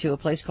Atlantic, to a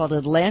place called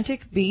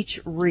Atlantic Beach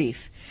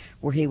Reef,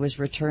 where he was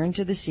returned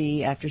to the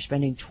sea after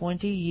spending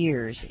 20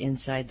 years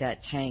inside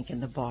that tank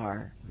in the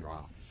bar.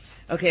 Wow.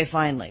 Okay,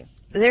 finally.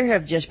 There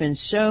have just been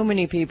so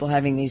many people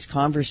having these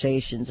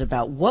conversations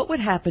about what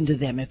would happen to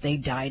them if they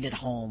died at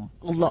home,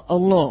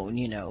 alone,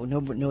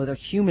 no other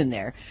human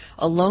there,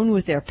 alone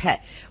with their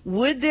pet.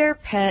 Would their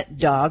pet,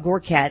 dog,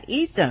 or cat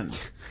eat them?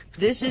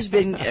 This has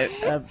been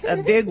a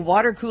big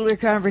water cooler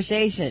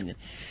conversation.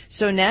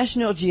 So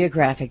National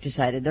Geographic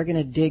decided they're going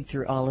to dig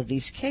through all of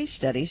these case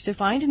studies to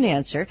find an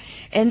answer,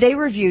 and they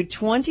reviewed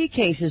 20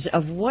 cases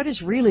of what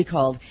is really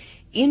called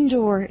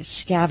indoor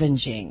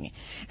scavenging.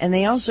 And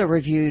they also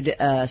reviewed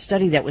a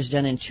study that was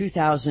done in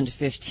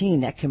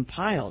 2015 that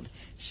compiled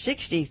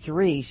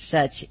 63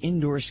 such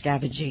indoor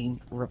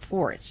scavenging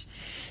reports.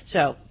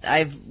 So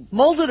I've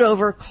mulled it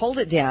over, culled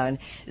it down.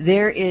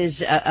 There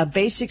is a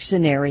basic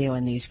scenario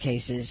in these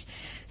cases.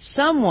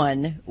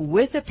 Someone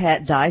with a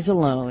pet dies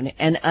alone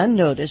and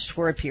unnoticed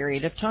for a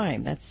period of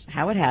time. That's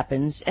how it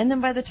happens. And then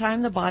by the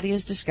time the body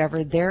is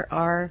discovered, there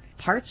are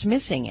parts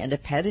missing, and a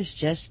pet is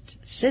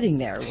just sitting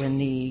there when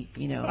the,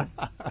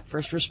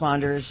 first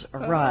responders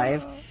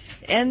arrive.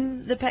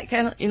 And the pet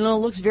kind of,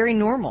 looks very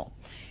normal.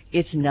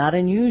 It's not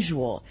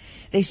unusual.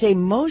 They say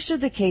most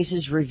of the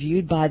cases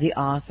reviewed by the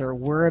author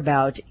were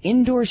about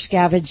indoor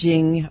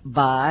scavenging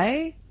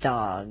by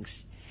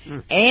dogs.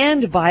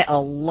 And by a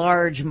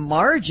large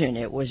margin,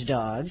 it was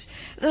dogs,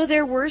 though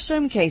there were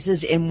some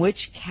cases in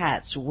which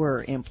cats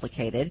were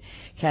implicated.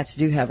 Cats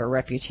do have a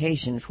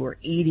reputation for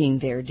eating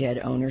their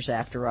dead owners,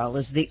 after all,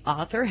 as the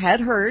author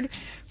had heard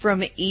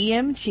from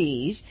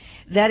EMTs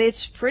that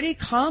it's pretty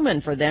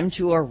common for them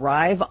to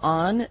arrive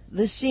on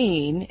the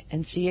scene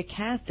and see a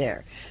cat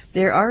there.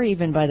 There are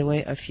even, by the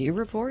way, a few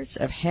reports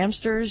of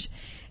hamsters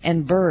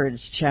and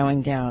birds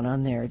chowing down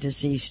on their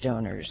deceased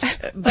owners.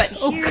 But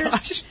here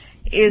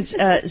is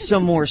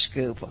some more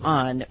scoop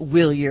on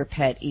will your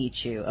pet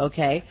eat you,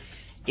 okay?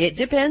 It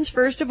depends,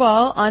 first of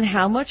all, on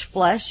how much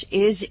flesh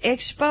is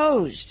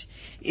exposed.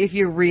 If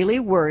you're really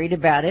worried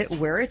about it,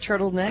 wear a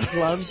turtleneck,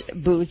 gloves,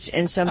 boots,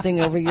 and something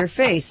over your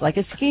face, like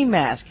a ski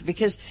mask,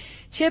 because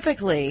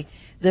typically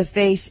the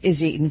face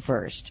is eaten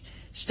first,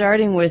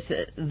 starting with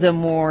the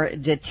more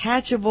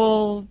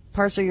detachable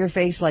parts of your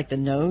face, like the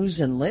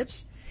nose and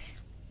lips.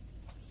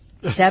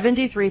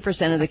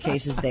 73% of the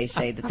cases, they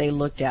say, that they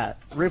looked at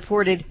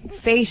reported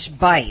face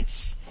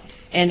bites.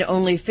 And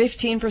only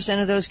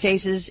 15% of those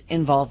cases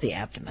involve the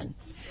abdomen.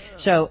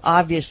 So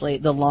obviously,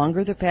 the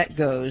longer the pet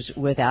goes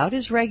without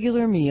his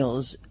regular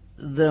meals,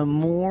 the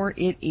more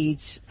it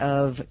eats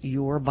of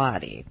your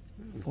body,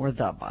 or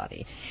the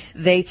body.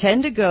 They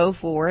tend to go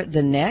for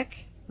the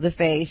neck, the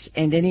face,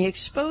 and any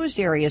exposed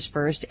areas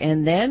first,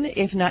 and then,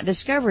 if not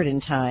discovered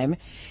in time,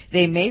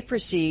 they may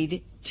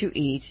proceed to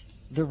eat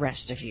the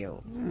rest of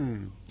you.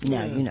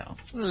 Now you know.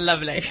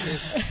 Lovely.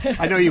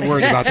 I know you've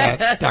worried about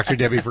that, Dr.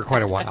 Debbie, for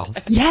quite a while.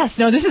 Yes,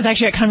 no, this is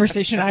actually a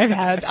conversation I've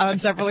had on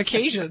several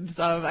occasions.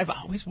 I've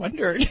always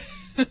wondered.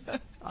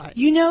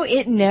 You know,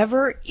 it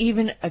never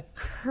even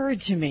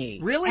occurred to me.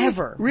 Really?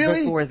 Ever.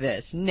 Really? Before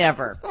this.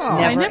 Never. Oh,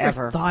 I never, never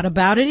ever. thought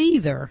about it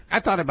either.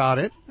 I thought about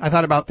it. I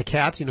thought about the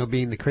cats,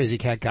 being the crazy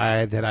cat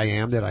guy that I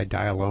am, that I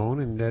die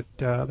alone, and that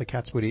the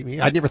cats would eat me.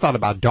 I never thought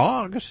about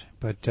dogs,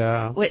 but...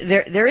 Wait,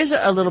 there is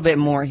a little bit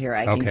more here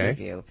I can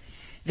give you.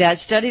 That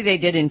study they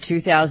did in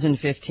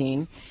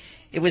 2015,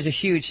 it was a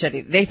huge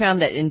study. They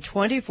found that in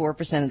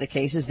 24% of the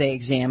cases they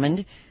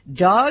examined,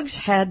 dogs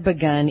had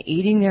begun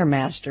eating their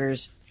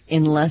masters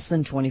in less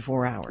than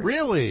 24 hours.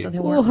 Really? So they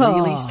weren't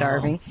really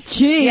starving.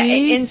 Jeez. Yeah,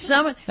 and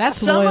some of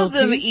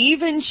them loyalty.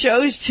 even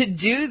chose to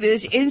do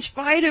this in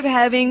spite of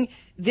having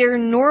their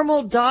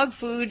normal dog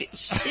food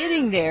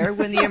sitting there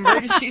when the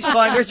emergency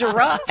responders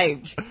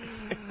arrived.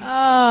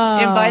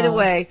 And by the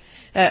way,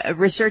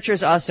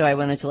 researchers also, I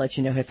wanted to let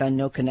you know, have found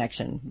no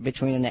connection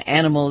between an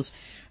animal's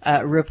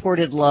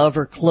reported love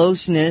or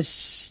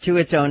closeness to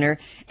its owner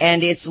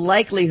and its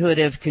likelihood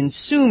of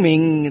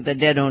consuming the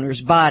dead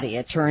owner's body.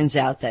 It turns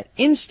out that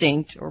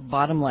instinct, or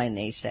bottom line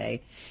they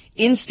say,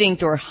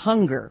 instinct or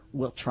hunger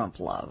will trump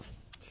love.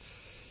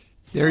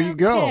 There you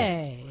go.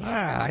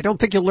 I don't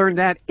think you'll learn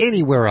that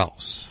anywhere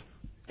else.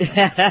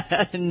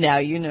 Now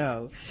you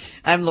know.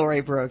 I'm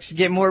Lori Brooks.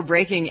 Get more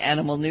breaking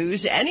animal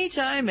news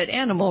anytime at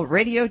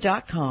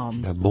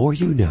animalradio.com. The more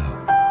you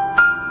know.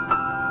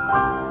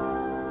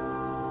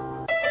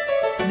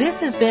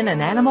 This has been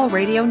an Animal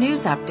Radio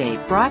News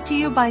Update brought to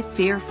you by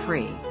Fear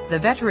Free. The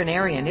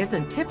veterinarian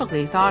isn't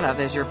typically thought of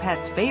as your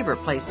pet's favorite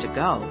place to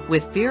go.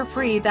 With Fear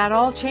Free, that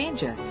all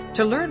changes.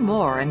 To learn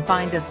more and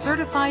find a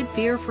certified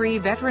Fear Free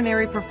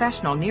veterinary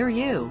professional near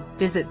you,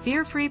 visit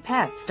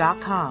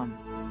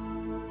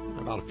fearfreepets.com.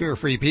 About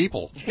fear-free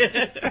people.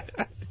 I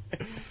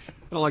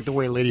don't like the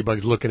way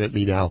Ladybug's looking at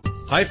me now.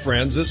 Hi,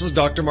 friends. This is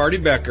Dr. Marty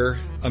Becker,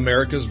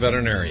 America's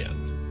veterinarian.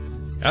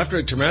 After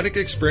a traumatic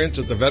experience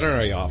at the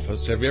veterinary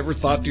office, have you ever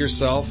thought to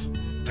yourself,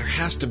 there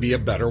has to be a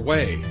better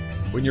way?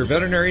 When your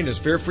veterinarian is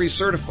fear-free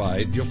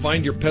certified, you'll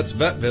find your pet's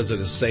vet visit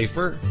is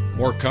safer,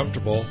 more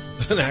comfortable,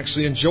 and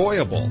actually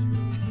enjoyable.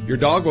 Your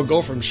dog will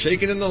go from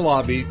shaking in the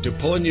lobby to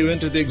pulling you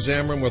into the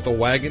exam room with a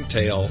wagging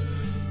tail,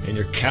 and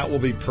your cat will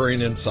be purring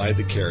inside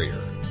the carrier.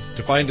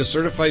 To find a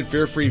certified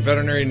fear-free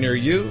veterinarian near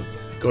you,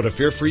 go to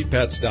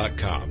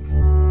fearfreepets.com.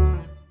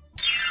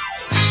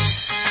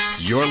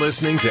 You're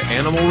listening to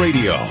Animal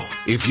Radio.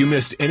 If you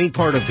missed any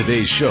part of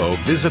today's show,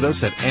 visit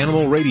us at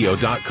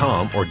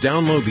animalradio.com or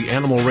download the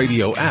Animal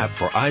Radio app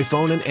for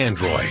iPhone and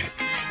Android.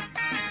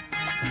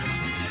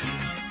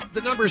 The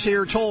number's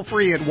here, toll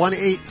free at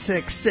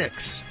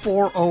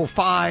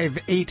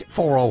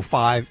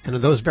 1-866-405-8405. And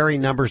of those very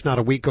numbers, not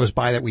a week goes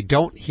by that we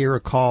don't hear a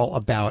call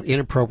about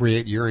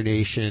inappropriate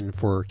urination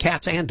for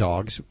cats and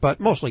dogs, but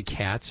mostly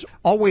cats.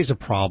 Always a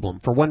problem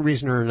for one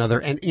reason or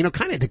another. And,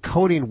 kind of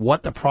decoding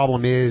what the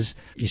problem is,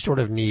 you sort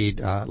of need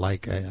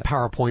like a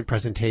PowerPoint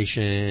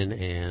presentation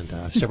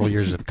and several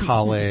years of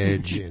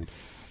college and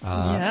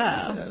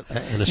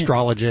an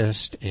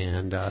astrologist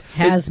and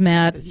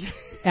hazmat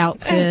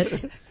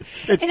outfit.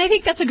 And I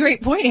think that's a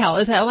great point, Hal,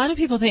 is that a lot of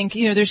people think,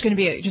 there's going to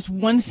be just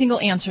one single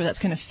answer that's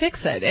going to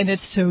fix it. And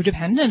it's so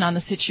dependent on the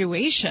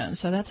situation.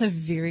 So that's a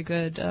very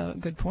good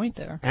point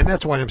there. And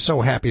that's why I'm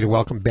so happy to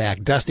welcome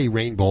back Dusty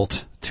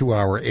Rainbolt to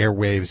our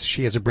airwaves.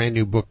 She has a brand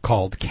new book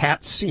called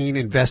Cat Scene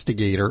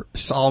Investigator,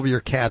 Solve Your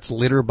Cat's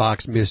Litter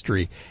Box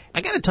Mystery.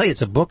 I got to tell you,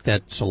 it's a book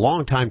that's a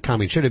long time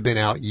coming. Should have been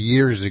out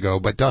years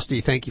ago. But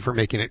Dusty, thank you for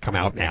making it come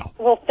out now.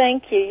 Well,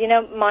 thank you.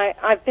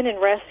 I've been in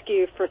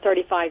rescue for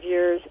 35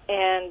 years,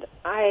 and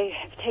I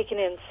have taken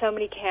in so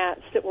many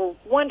cats that were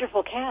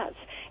wonderful cats,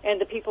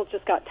 and the people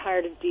just got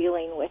tired of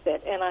dealing with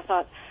it. And I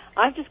thought,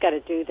 I've just got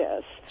to do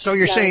this. So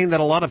you're saying that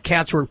a lot of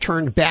cats were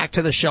turned back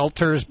to the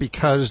shelters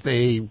because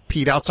they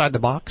peed outside the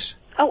box?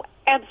 Oh,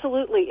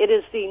 absolutely. It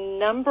is the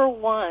number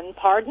one,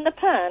 pardon the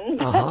pun,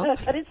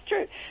 but it's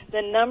true,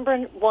 the number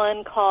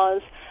one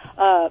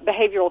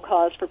behavioral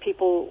cause for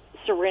people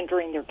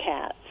surrendering their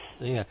cats.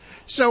 Yeah.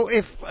 So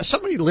if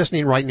somebody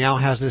listening right now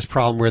has this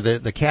problem where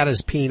the cat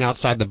is peeing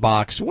outside the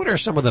box, what are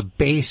some of the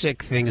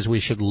basic things we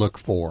should look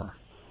for?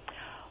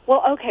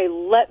 Well, okay,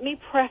 let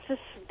me preface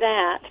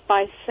that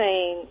by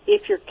saying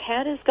if your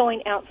cat is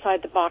going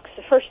outside the box,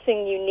 the first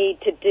thing you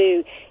need to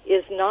do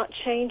is not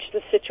change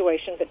the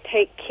situation, but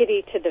take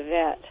Kitty to the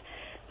vet,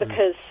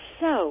 because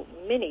so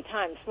many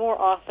times, more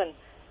often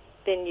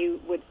than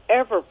you would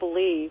ever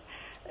believe,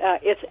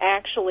 it's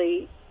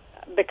actually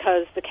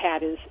because the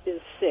cat is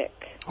sick.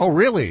 Oh,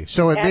 really?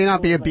 So it may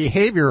not be a Absolutely.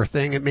 behavior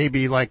thing. It may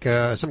be like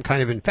some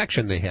kind of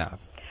infection they have.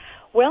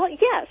 Well,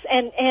 yes,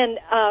 and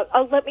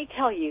let me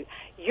tell you,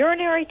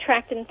 urinary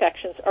tract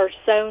infections are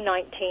so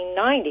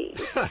 1990s.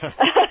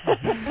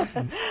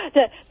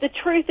 The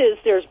truth is,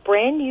 there's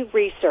brand new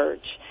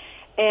research,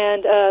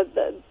 and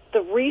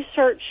the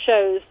research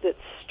shows that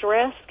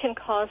stress can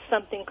cause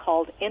something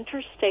called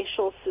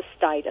interstitial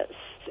cystitis.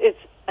 It's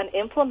an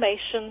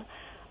inflammation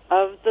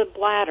of the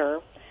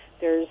bladder.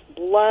 There's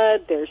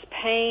blood, there's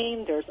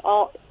pain, there's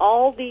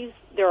all these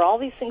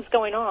things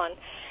going on,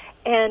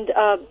 and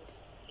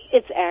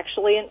it's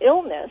actually an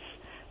illness,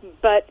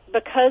 but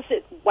because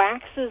it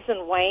waxes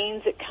and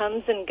wanes, it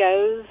comes and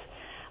goes,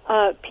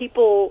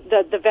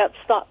 the vets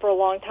thought for a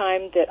long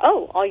time that,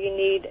 all you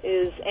need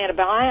is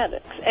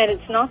antibiotics. And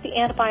it's not the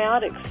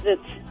antibiotics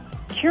that's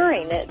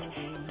curing it.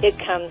 It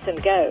comes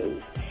and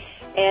goes.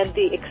 And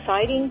the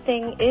exciting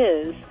thing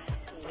is,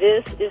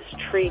 this is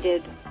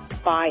treated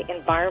by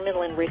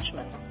environmental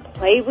enrichment.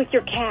 Play with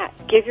your cat.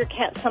 Give your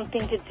cat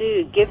something to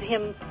do. Give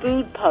him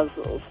food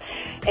puzzles.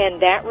 And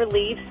that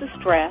relieves the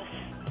stress,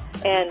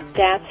 and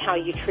that's how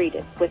you treat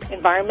it, with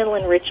environmental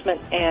enrichment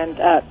and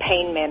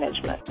pain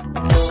management.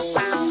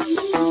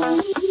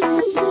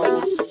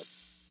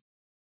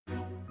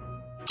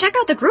 Check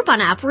out the Groupon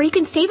app where you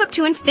can save up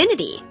to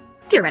infinity,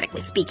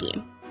 theoretically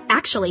speaking.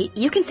 Actually,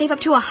 you can save up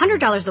to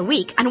 $100 a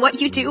week on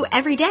what you do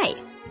every day.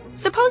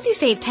 Suppose you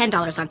save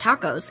 $10 on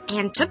tacos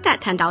and took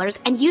that $10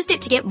 and used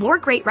it to get more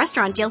great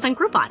restaurant deals on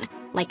Groupon,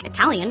 like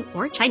Italian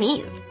or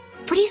Chinese.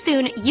 Pretty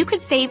soon, you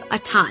could save a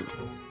ton.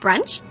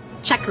 Brunch?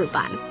 Check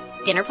Groupon.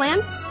 Dinner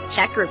plans?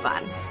 Check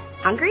Groupon.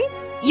 Hungry?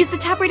 Use the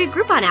top-rated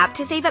Groupon app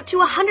to save up to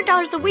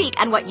 $100 a week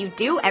on what you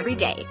do every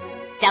day.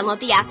 Download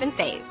the app and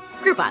save.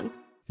 Groupon.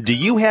 Do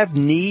you have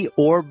knee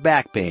or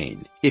back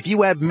pain? If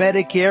you have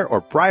Medicare or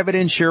private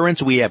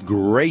insurance, we have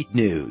great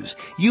news.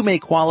 You may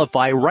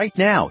qualify right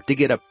now to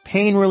get a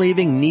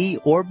pain-relieving knee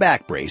or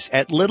back brace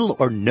at little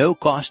or no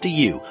cost to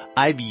you.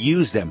 I've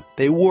used them.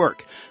 They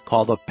work.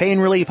 Call the Pain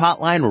Relief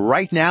Hotline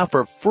right now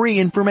for free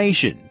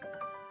information.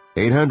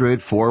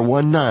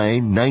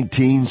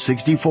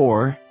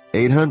 800-419-1964.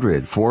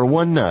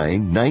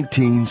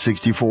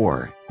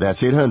 800-419-1964.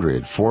 That's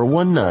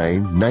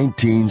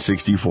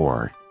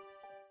 800-419-1964.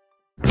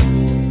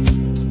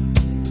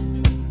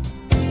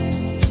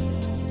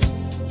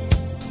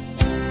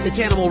 It's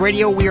Animal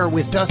Radio. We are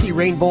with Dusty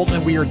Rainbolt,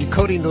 and we are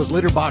decoding those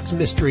litter box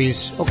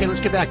mysteries. Okay,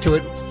 let's get back to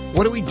it.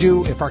 What do we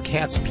do if our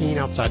cat's peeing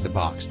outside the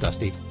box,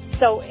 Dusty?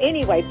 So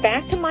anyway,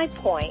 back to my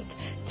point,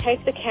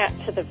 take the cat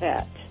to the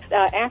vet.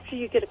 After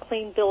you get a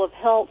clean bill of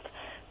health,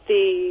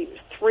 the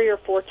 3 or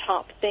 4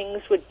 top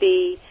things would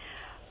be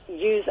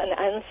use an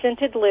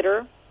unscented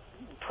litter,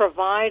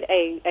 provide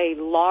a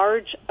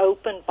large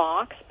open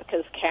box,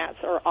 because cats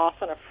are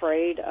often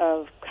afraid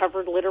of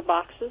covered litter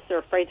boxes. They're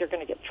afraid they're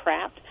going to get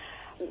trapped.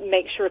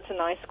 Make sure it's a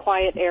nice,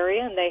 quiet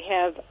area, and they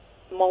have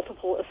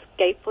multiple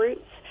escape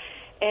routes.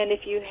 And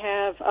if you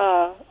have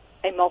a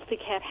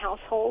multi-cat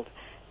household,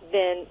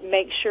 then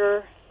make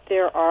sure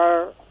there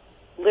are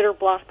litter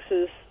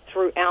boxes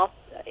throughout,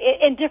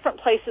 in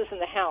different places in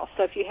the house.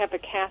 So if you have a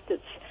cat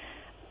that's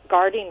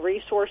guarding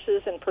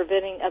resources and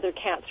preventing other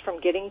cats from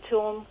getting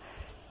to them,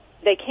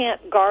 they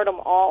can't guard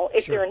them all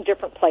if they're in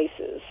different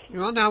places.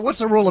 Well, now, what's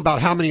the rule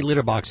about how many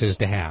litter boxes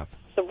to have?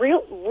 The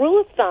real rule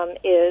of thumb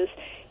is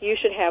you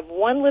should have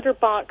 1 litter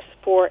box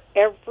for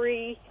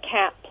every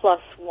cat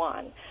plus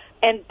 1.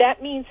 And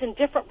that means in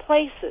different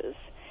places.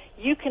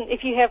 You can,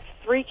 if you have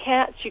 3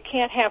 cats, you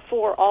can't have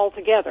 4 all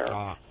together,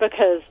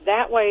 because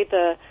that way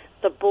the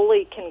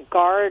bully can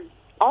guard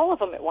all of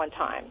them at one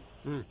time.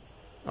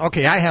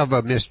 Okay, I have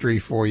a mystery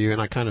for you, and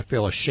I kind of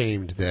feel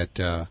ashamed that...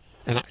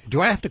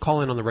 do I have to call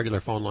in on the regular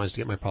phone lines to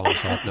get my problem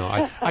solved? No,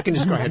 I can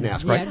just go ahead and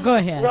ask, right? Yeah, go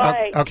ahead.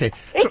 Right. Okay.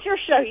 It's your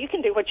show. You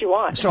can do what you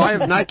want. So I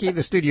have Nike,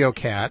 the studio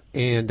cat,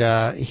 and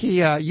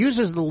he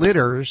uses the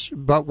litters,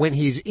 but when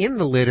he's in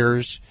the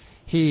litters,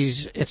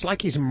 it's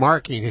like he's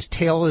marking. His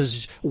tail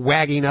is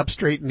wagging up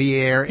straight in the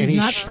air. And he's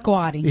not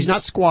squatting. He's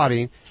not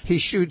squatting. He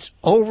shoots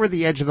over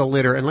the edge of the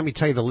litter, and let me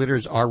tell you, the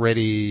litter's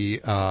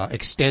already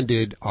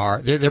extended.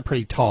 They're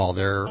pretty tall.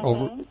 They're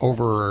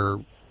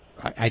over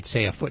I'd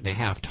say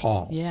 1.5 feet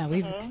tall. Yeah,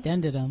 we've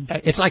extended him.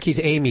 It's like he's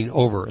aiming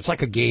over. It's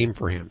like a game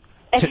for him.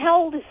 And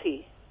how old is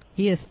he?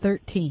 He is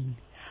 13.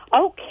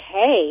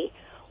 Okay.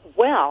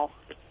 Well,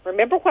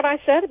 remember what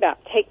I said about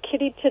take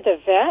Kitty to the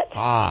vet?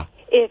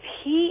 If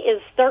he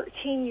is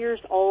 13 years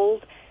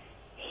old,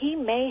 he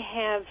may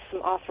have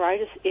some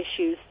arthritis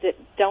issues that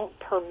don't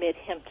permit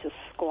him to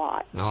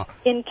squat.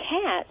 In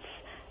cats,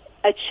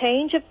 a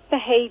change of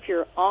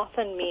behavior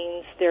often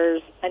means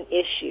there's an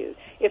issue.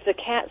 If the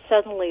cat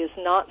suddenly is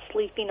not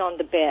sleeping on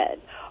the bed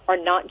or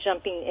not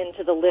jumping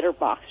into the litter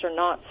box or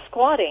not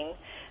squatting,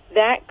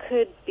 that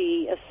could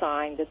be a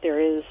sign that there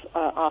is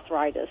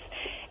arthritis.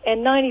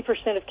 And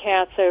 90% of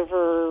cats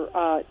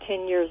over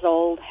 10 years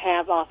old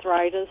have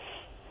arthritis.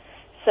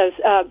 So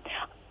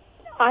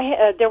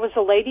there was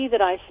a lady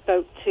that I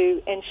spoke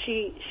to, and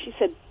she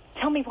said,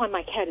 "Tell me why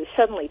my cat is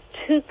suddenly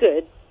too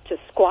good to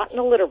squat in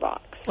a litter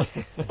box.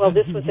 Well,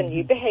 this was a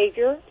new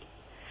behavior.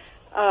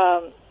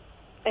 And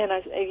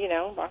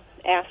I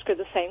asked her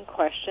the same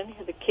question.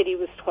 The kitty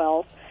was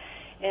 12,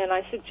 and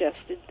I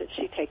suggested that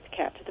she take the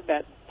cat to the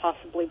vet,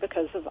 possibly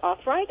because of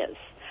arthritis.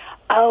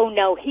 Oh,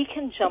 no, he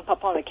can jump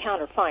up on the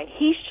counter fine.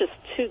 He's just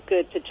too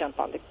good to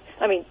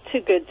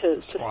too good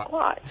to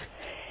squat.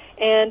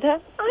 And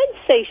I'd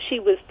say she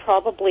was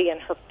probably in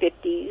her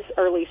 50s,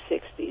 early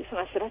 60s. And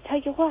I said, I tell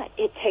you what,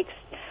 it takes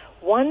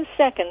 1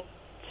 second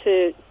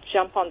to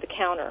jump on the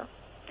counter.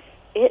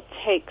 It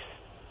takes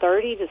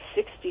 30 to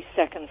 60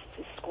 seconds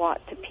to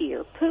squat to pee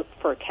or poop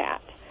for a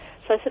cat.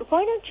 So I said,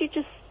 why don't you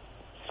just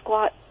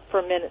squat for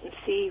a minute and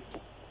see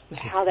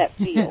how that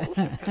feels?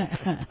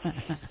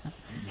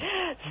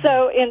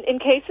 So in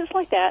cases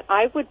like that,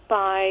 I would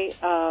buy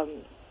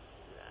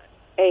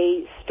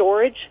a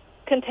storage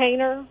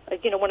container,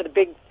 one of the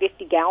big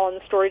 50-gallon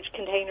storage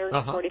containers,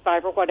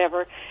 45 or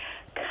whatever,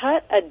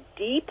 cut a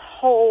deep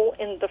hole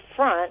in the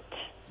front,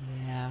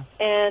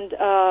 and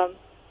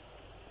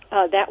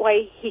that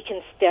way he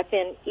can step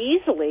in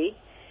easily,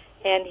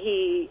 and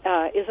he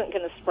isn't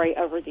going to spray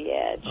over the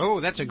edge. Oh,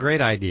 that's a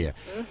great idea.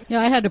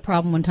 Yeah, I had a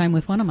problem one time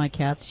with one of my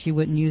cats. She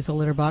wouldn't use the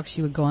litter box.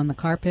 She would go on the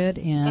carpet,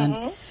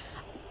 and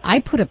I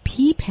put a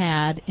pee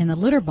pad in the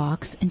litter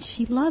box, and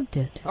she loved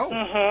it. Oh.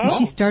 And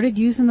she started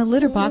using the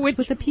litter box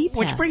with the pee pad.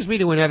 Which brings me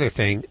to another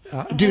thing.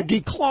 Do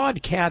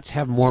declawed cats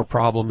have more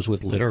problems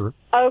with litter?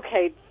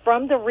 Okay,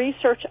 from the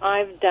research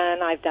I've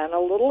done a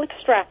little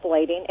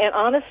extrapolating, and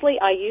honestly,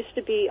 I used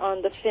to be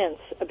on the fence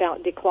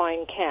about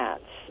declawing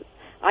cats.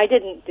 I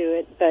didn't do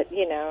it, but,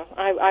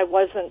 I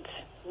wasn't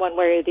one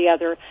way or the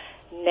other.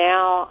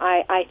 Now,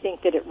 I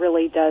think that it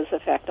really does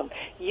affect them.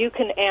 You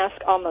can ask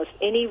almost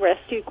any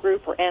rescue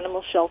group or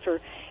animal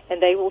shelter,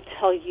 and they will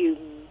tell you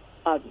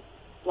a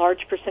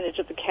large percentage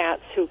of the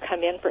cats who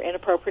come in for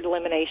inappropriate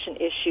elimination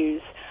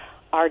issues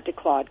are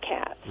declawed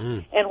cats.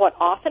 And what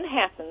often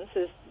happens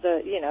is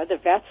the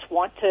vets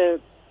want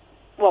to,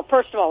 well,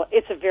 first of all,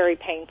 it's a very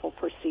painful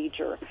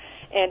procedure,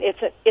 and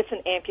it's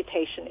an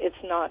amputation.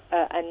 It's not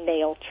a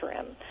nail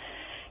trim.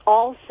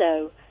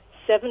 Also,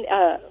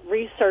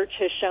 research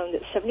has shown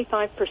that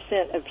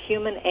 75% of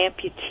human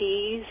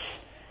amputees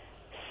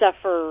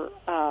suffer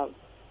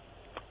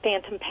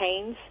phantom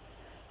pains.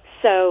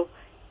 So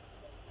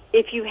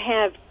if you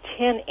have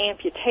 10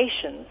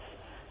 amputations,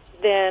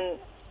 then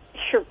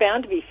you're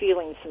bound to be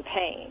feeling some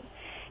pain.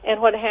 And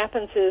what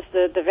happens is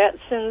the vet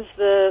sends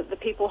the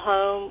people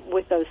home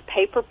with those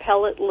paper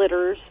pellet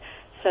litters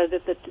so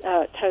that the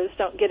toes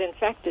don't get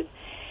infected.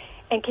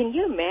 And can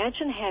you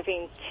imagine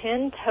having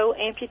 10 toe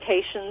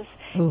amputations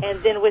and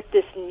then with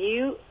this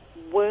new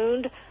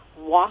wound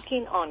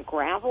walking on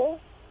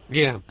gravel?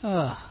 Yeah.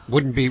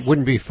 Wouldn't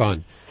be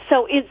fun.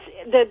 So it's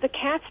the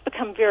cats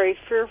become very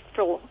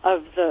fearful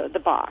of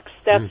the box.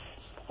 That's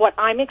what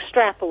I'm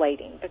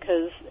extrapolating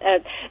because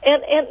and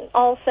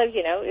also,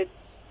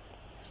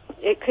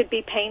 it could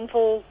be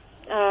painful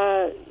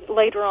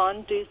later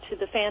on due to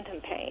the phantom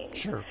pain.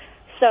 Sure.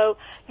 So,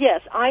 yes,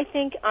 I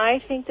think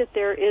that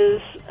there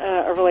is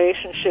a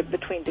relationship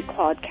between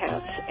declawed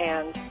cats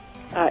and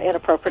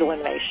inappropriate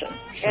elimination.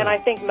 Sure. And I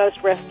think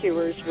most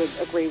rescuers would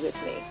agree with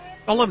me.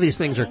 All of these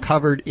things are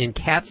covered in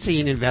Cat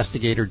Scene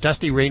Investigator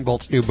Dusty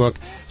Rainbolt's new book,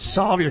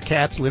 Solve Your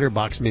Cat's Litter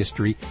Box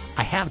Mystery.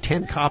 I have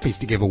 10 copies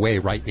to give away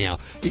right now.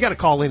 You got to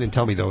call in and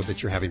tell me, though,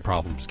 that you're having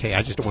problems. Okay,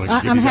 I just don't want to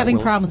give you I'm that having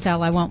will. problems,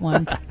 Al. I want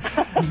one.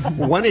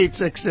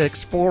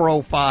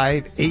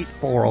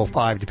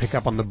 1-866-405-8405 to pick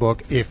up on the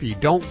book. If you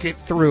don't get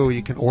through,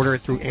 you can order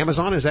it through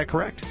Amazon. Is that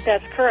correct?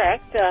 That's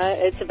correct.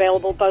 It's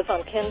available both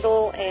on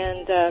Kindle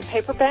and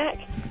paperback.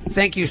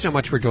 Thank you so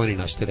much for joining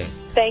us today.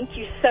 Thank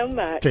you so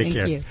much. Take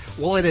care. You.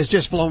 Well, it has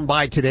just flown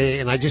by today,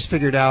 and I just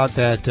figured out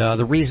that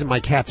the reason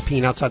my cat's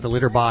peeing outside the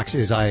litter box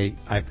is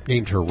I've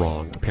named her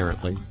wrong,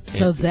 apparently.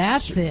 So and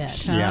that's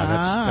it.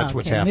 Yeah, that's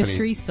what's happening.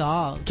 Mystery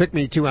solved. Took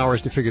me 2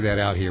 hours to figure that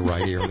out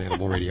right here on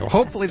Animal Radio.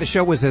 Hopefully the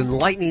show was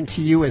enlightening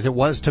to you as it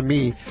was to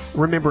me.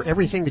 Remember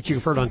everything that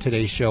you've heard on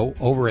today's show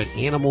over at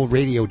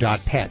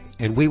animalradio.pet,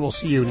 and we will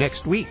see you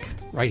next week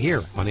right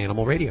here on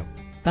Animal Radio.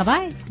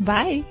 Bye-bye.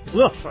 Bye.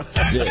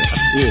 This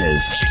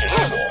is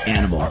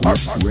Animal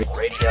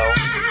Radio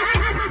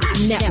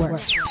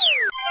Network.